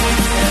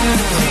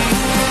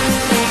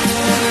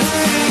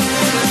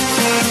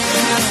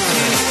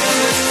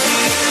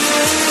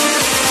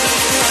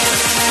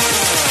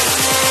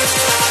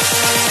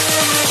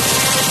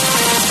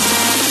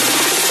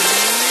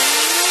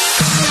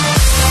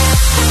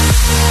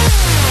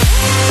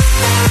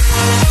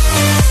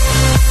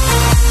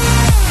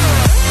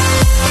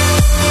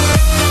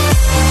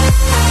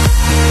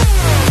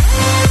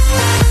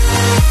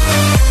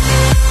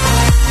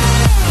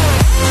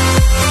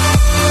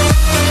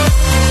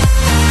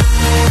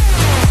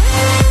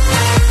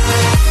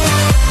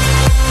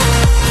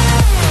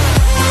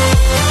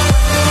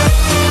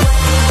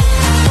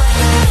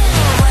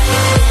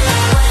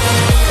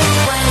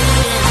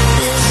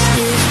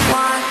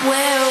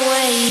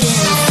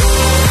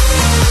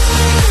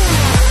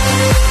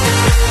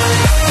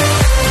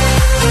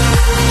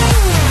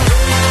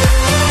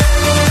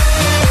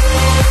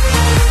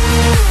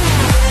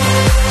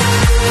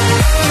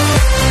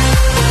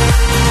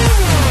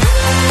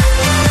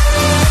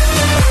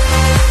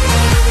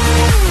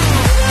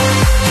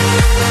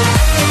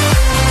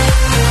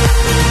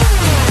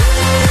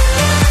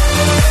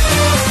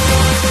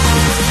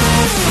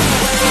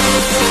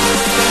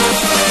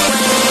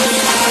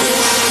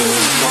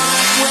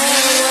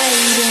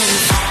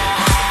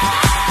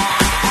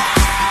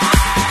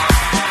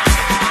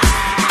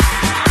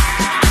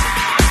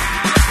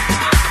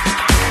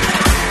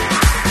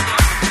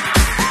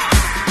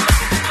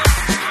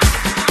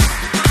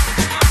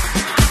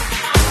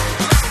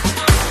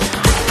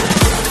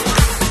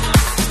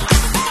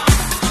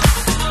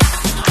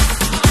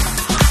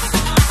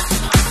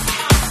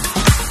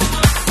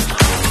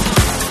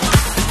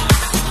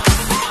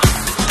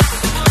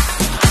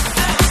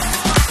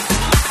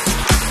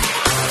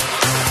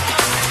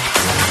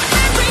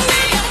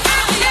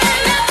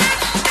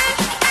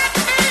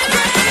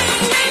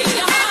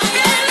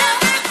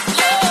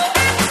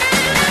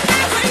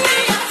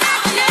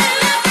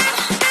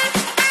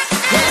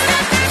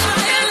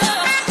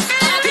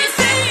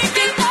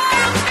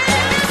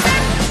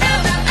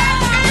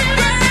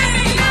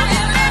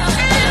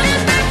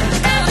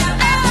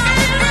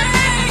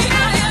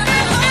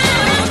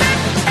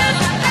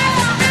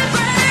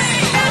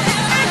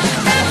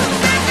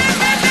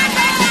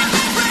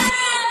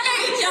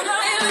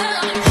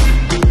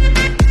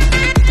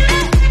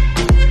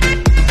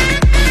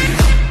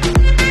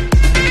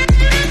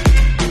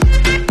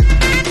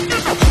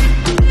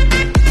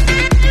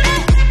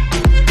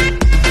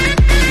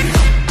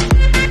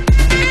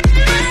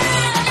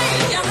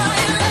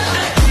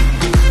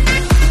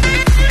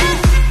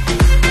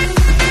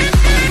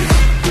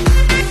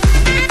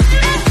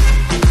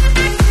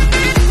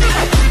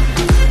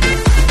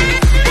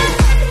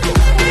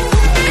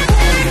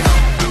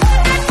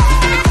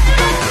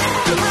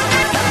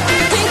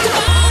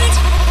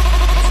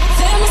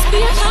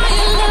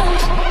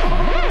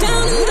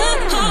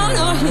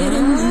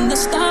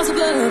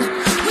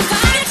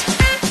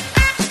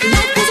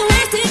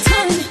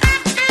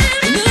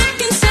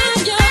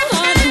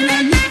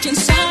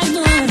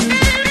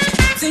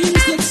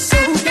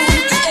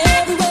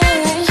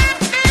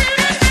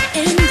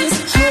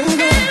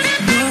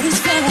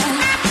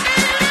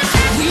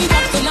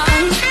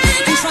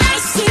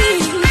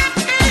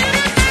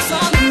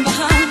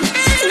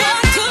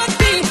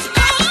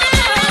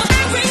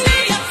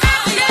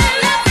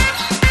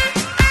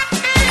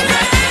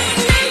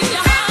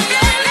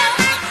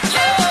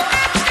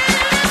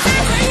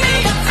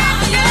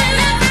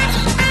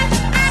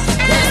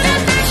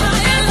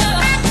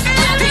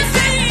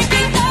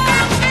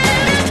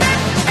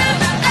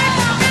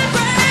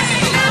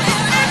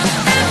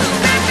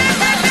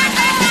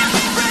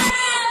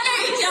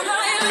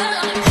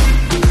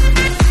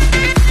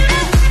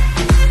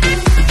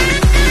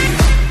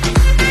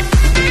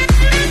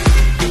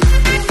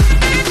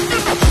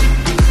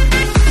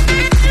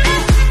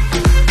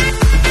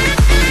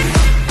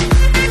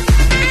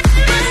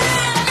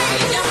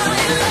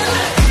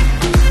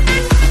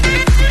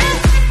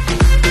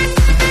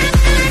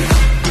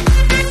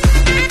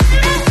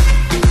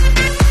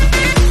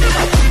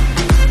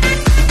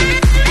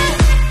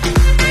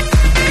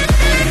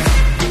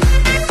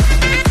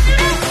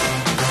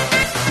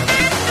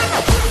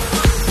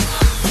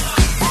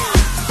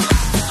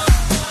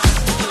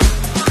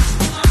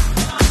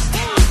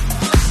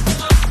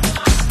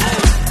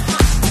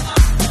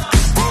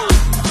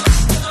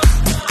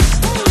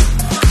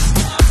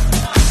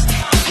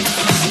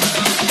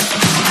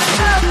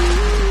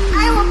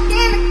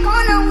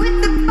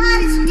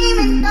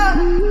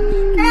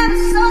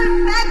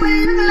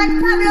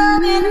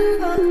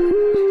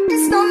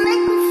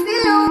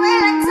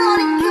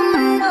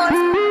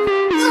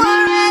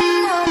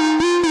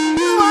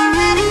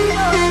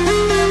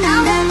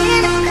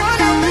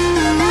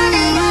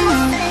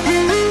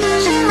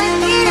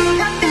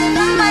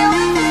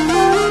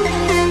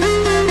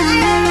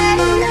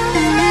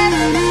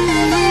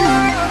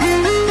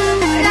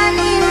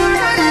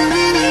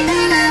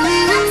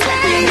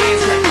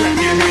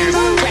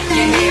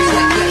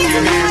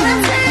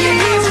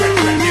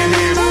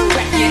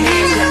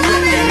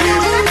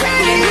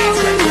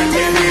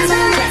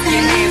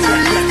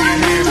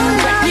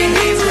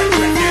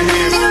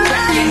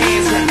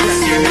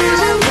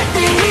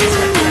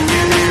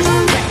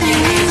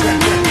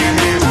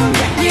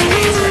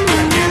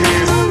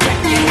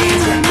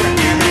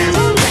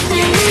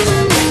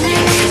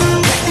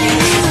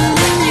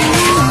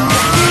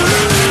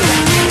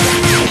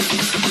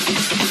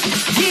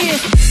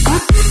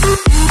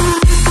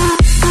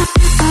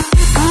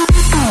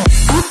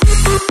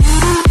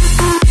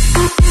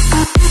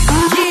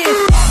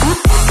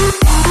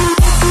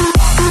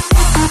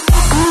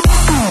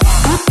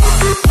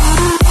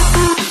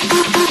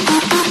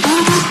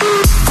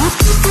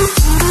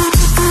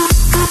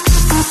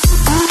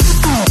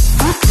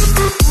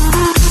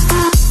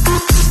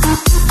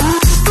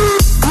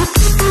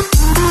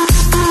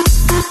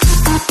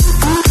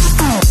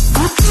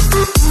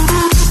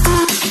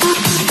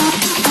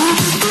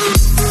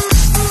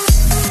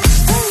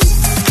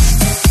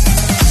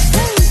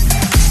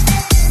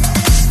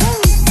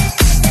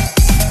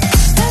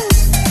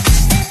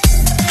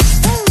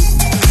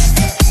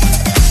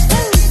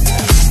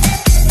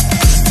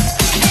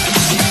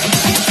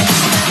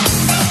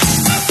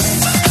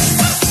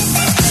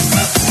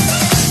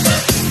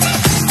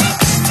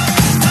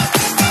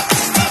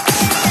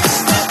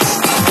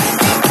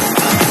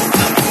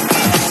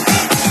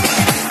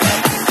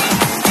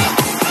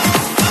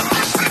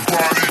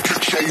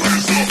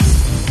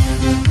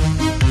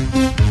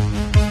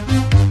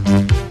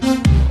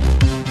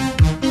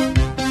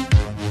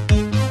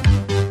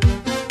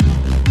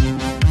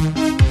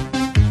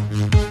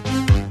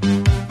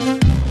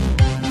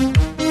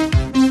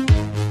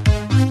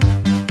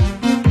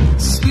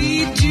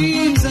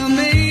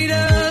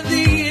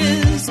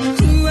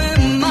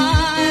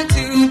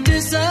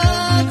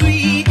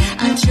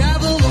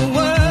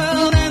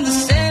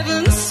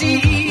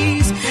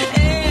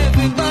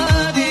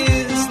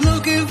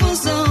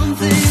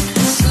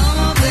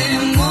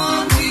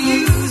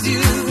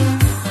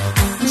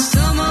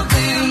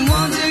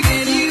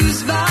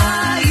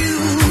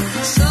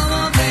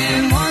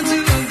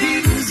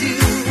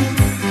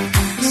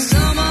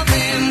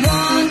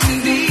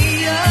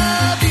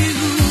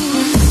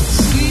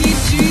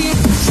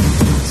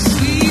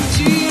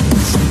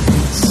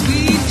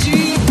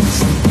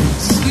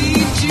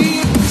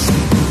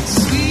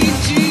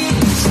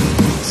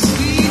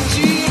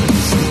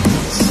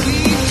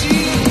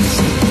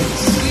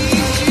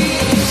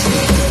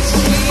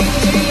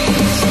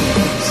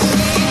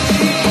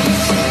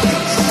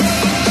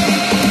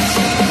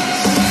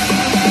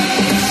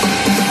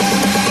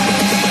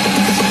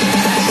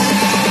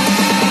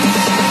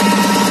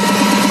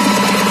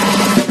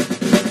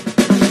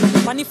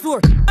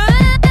 floor.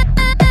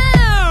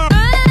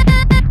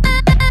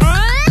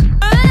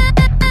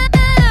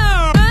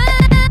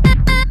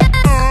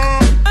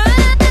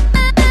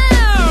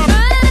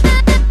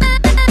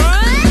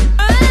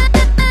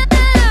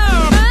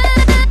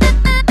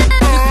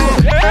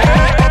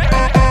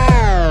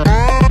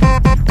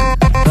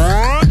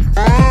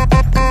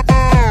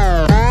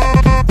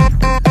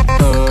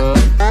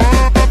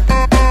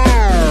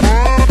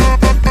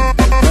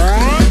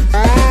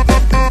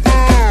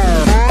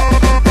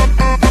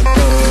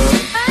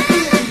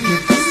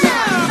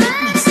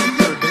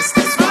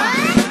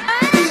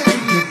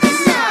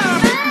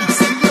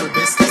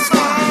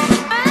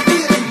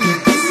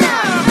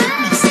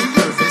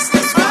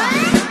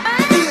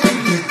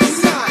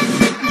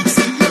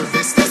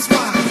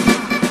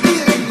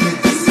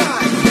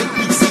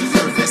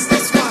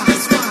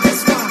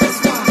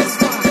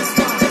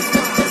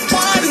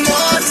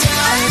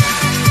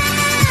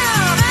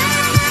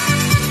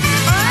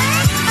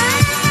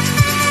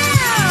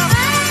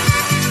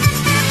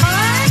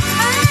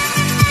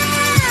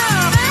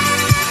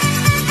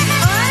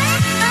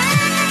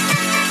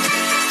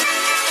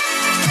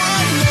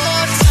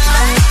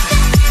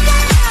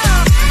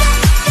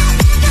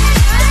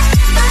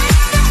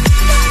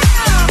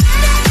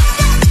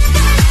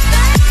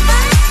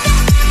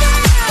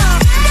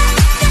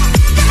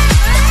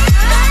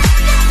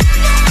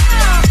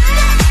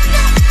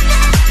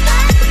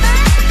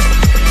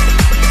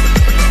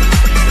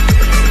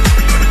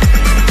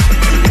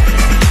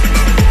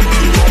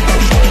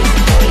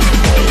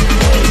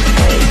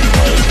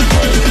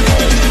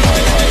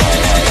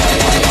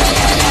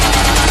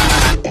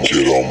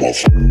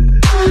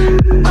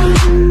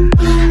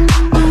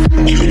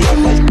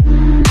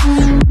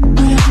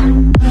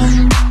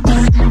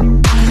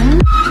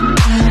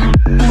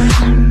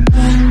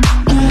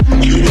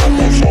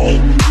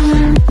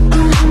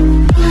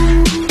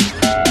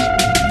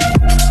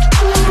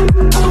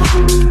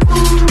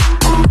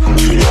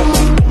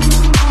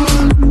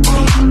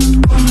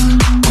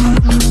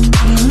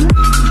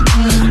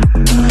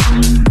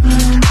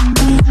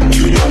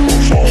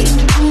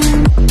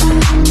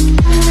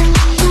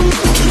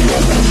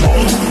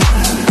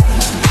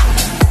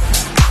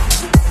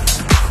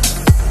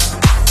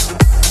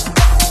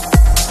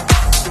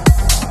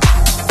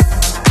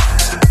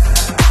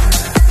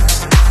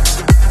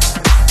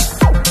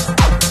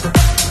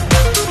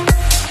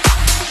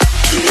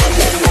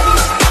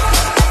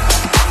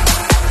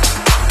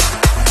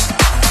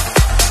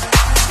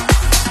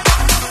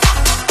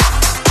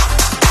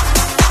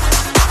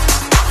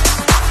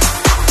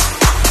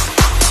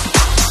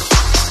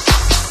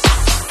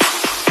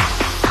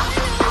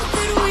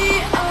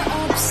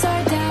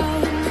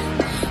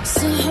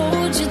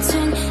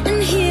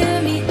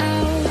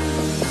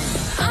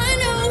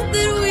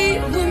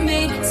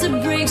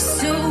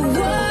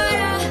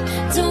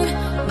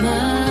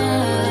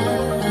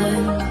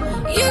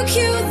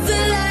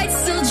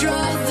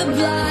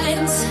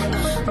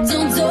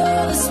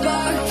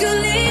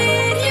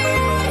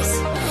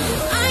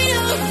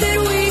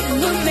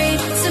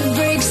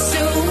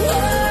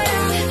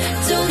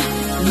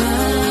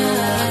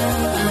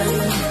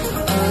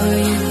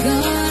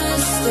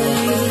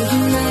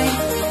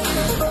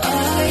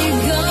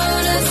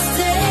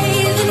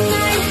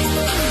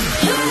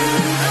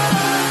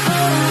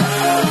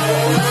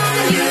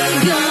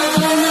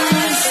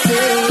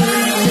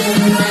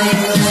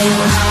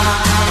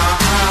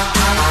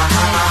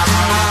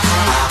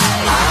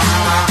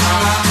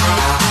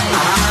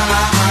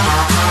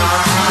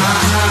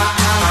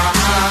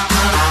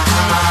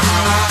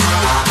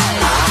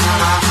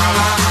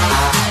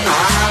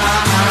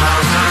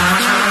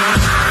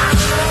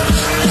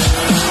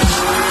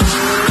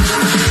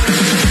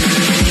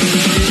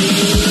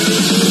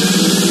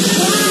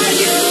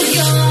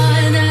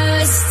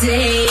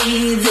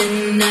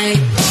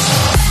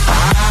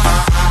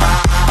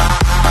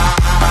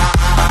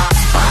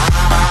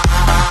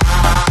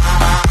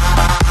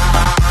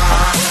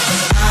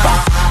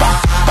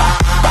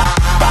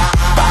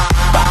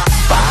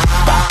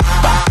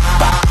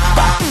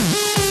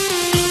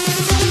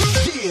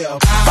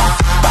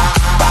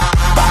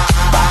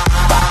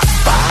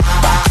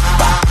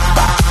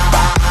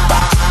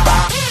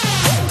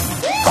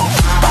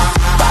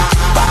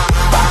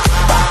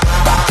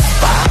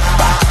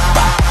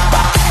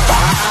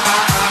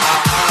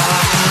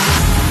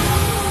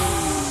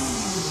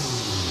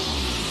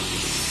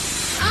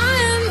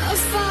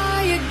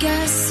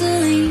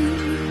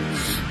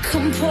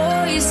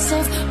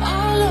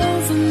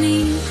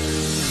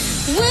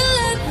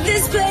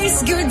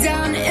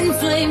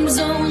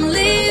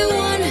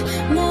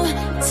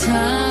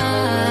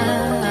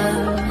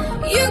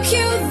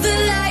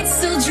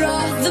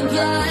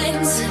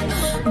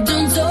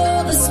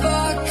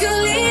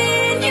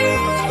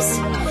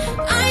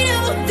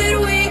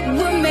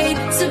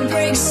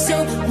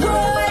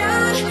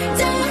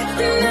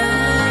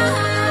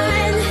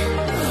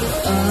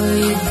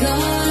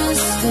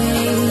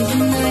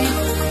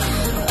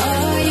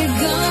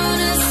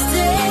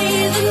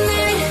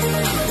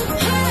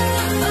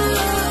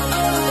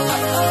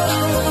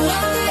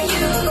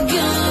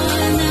 Gone.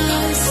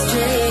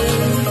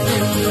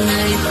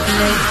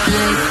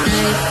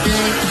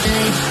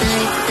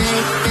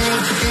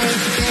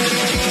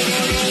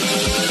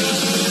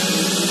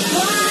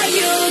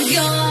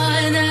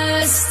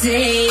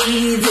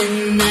 save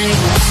the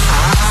night.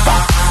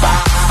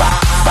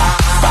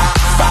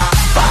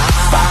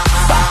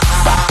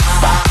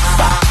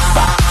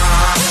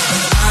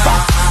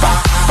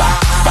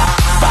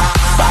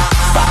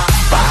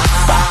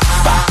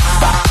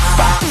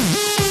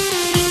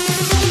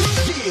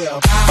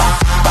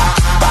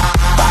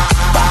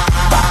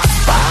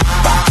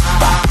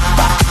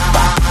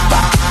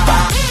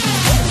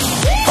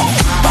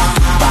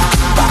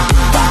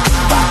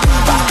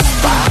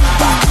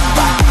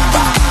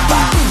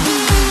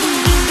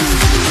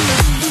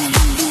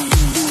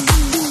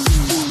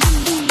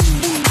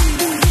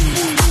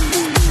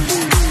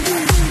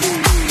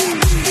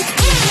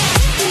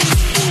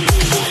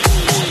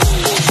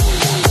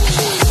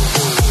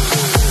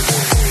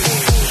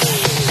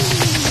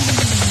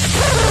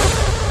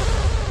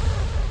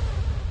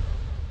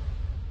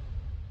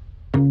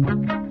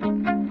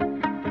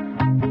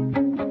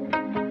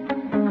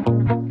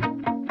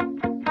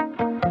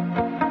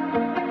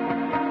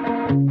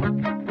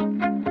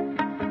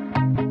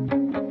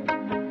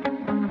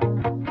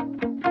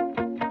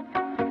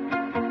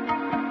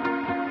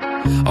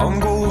 I'm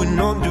going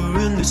under,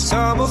 and this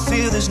time I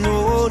feel there's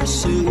no one to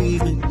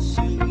save me.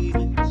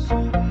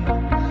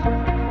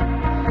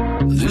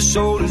 This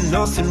all and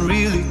nothing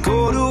really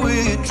got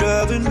away, you're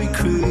driving me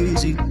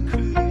crazy.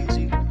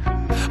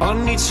 I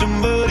need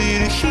somebody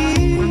to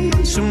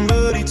hear,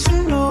 somebody to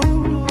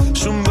know,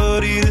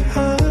 somebody to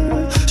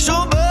have,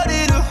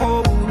 somebody to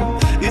hold.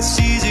 It's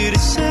easy to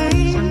say,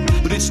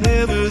 but it's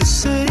never the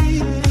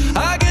same.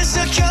 I guess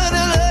I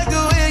kinda like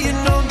the way you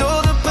know,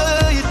 all the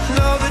pain.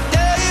 Now the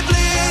day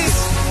bleeds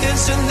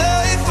into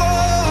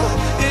nightfall,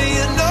 and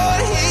you're not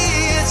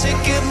here to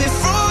get me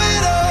through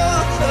it all.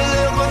 I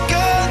let my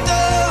guard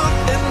down,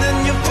 and then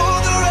you pull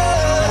the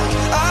rug.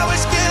 I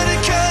was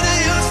getting kinda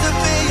used to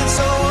being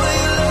someone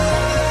you love.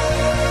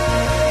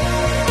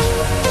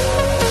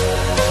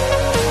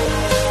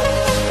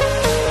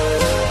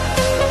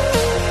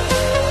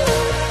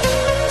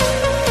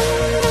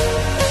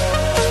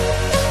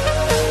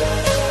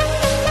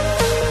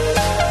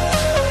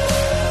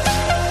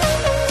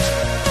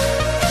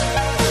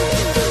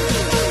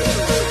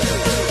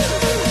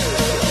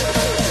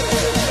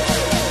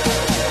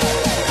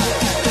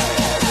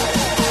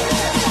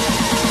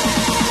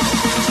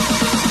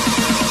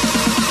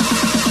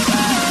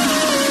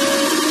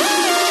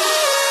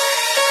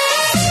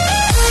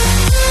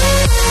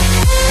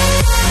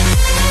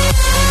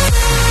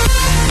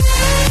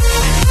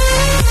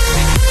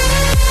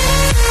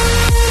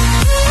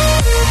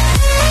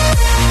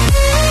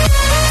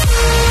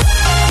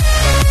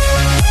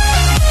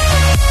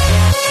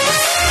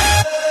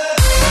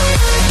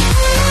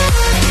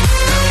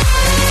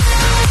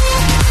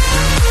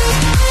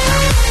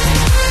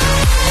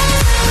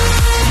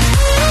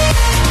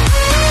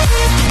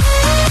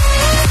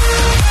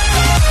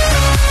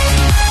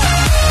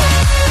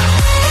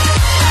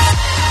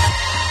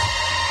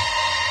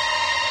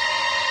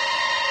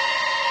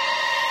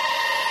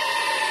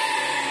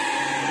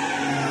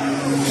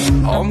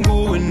 I'm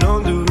going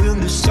under,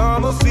 and this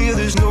time I feel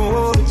there's no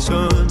one to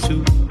turn to.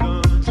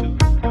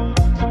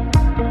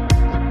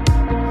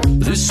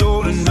 This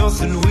all and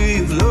nothing way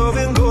of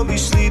loving, gonna be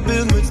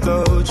sleeping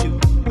without you.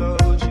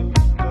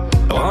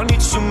 I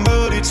need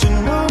somebody to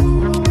know,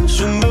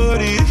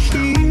 somebody to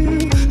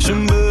hear,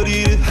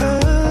 somebody to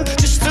have,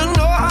 just to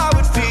know how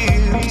it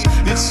feels.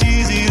 It's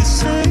easy to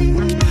say,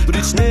 but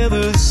it's never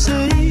the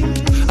same.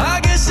 I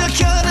guess I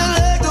kinda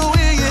like the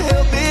way you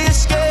help me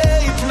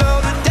escape. Now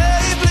the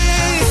day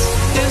bleeds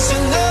into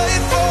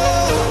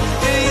nightfall,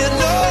 and you're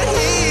not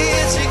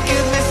here to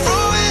get me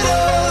through it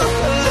all.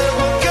 I let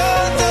my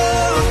guard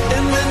down,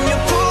 and then you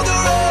pull the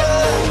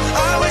rug.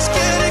 I was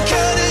getting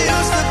kinda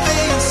used to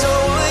being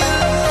someone you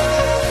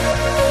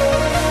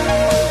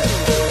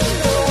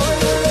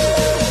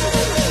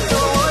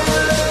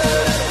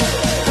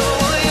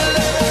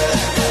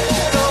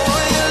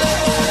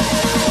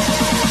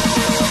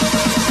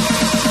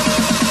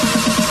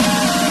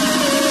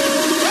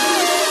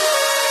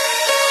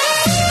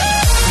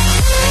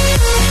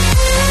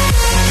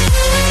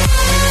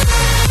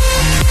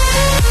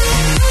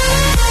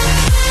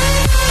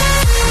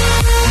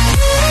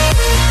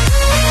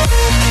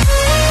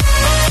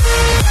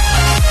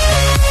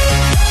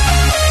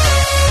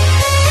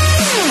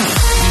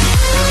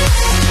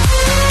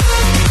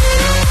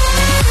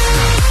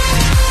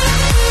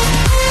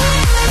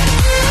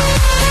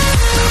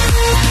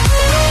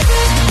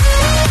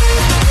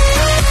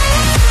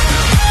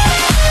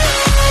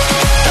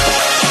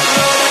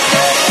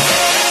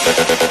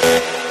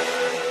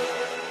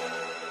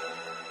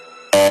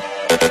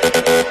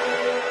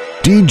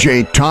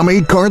DJ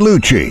Tommy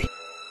Carlucci.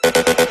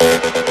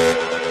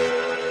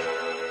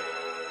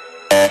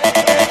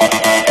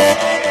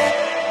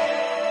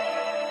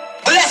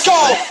 Let's go!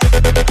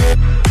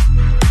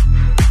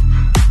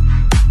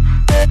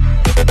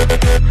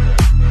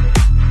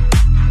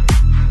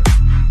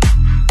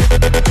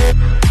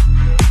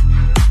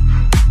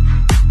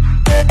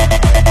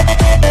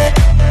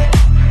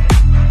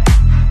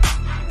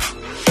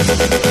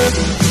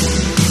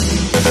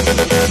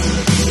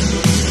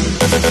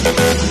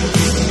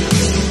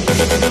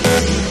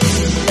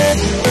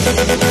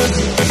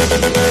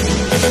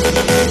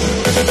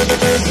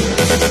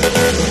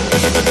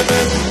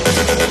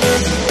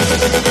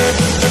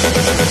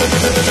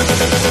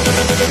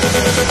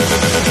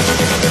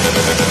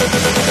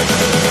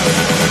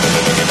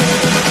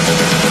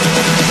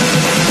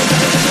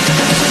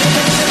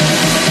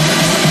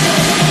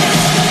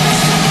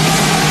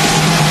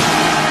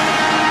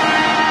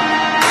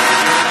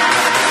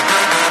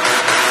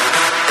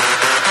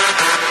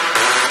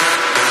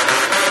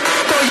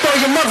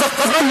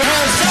 motherfucking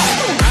hands up.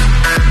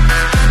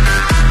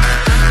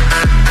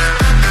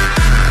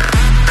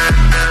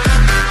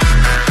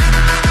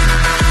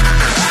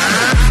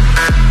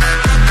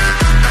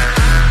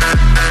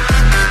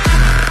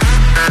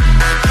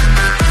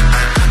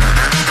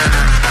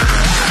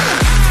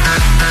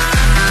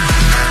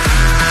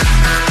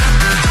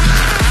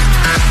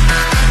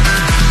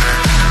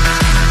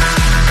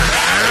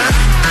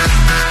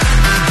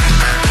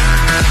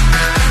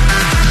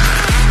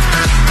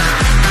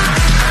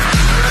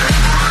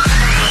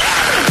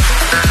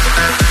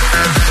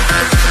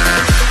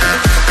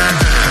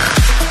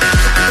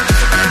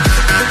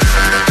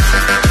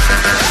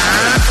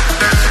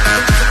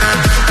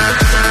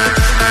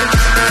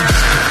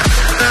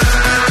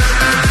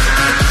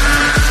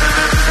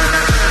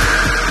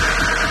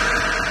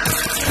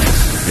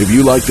 If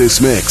you like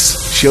this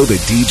mix, show the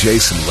DJ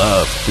some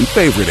love and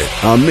favorite it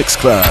on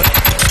Mixcloud.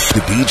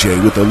 The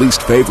DJ with the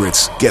least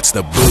favorites gets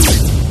the boot.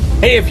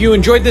 Hey, if you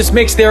enjoyed this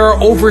mix, there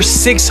are over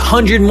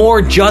 600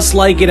 more just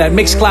like it at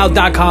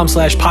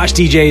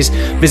mixcloud.com/poshdjs.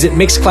 Visit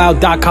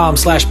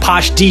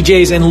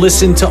mixcloud.com/poshdjs and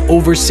listen to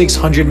over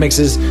 600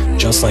 mixes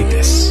just like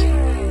this.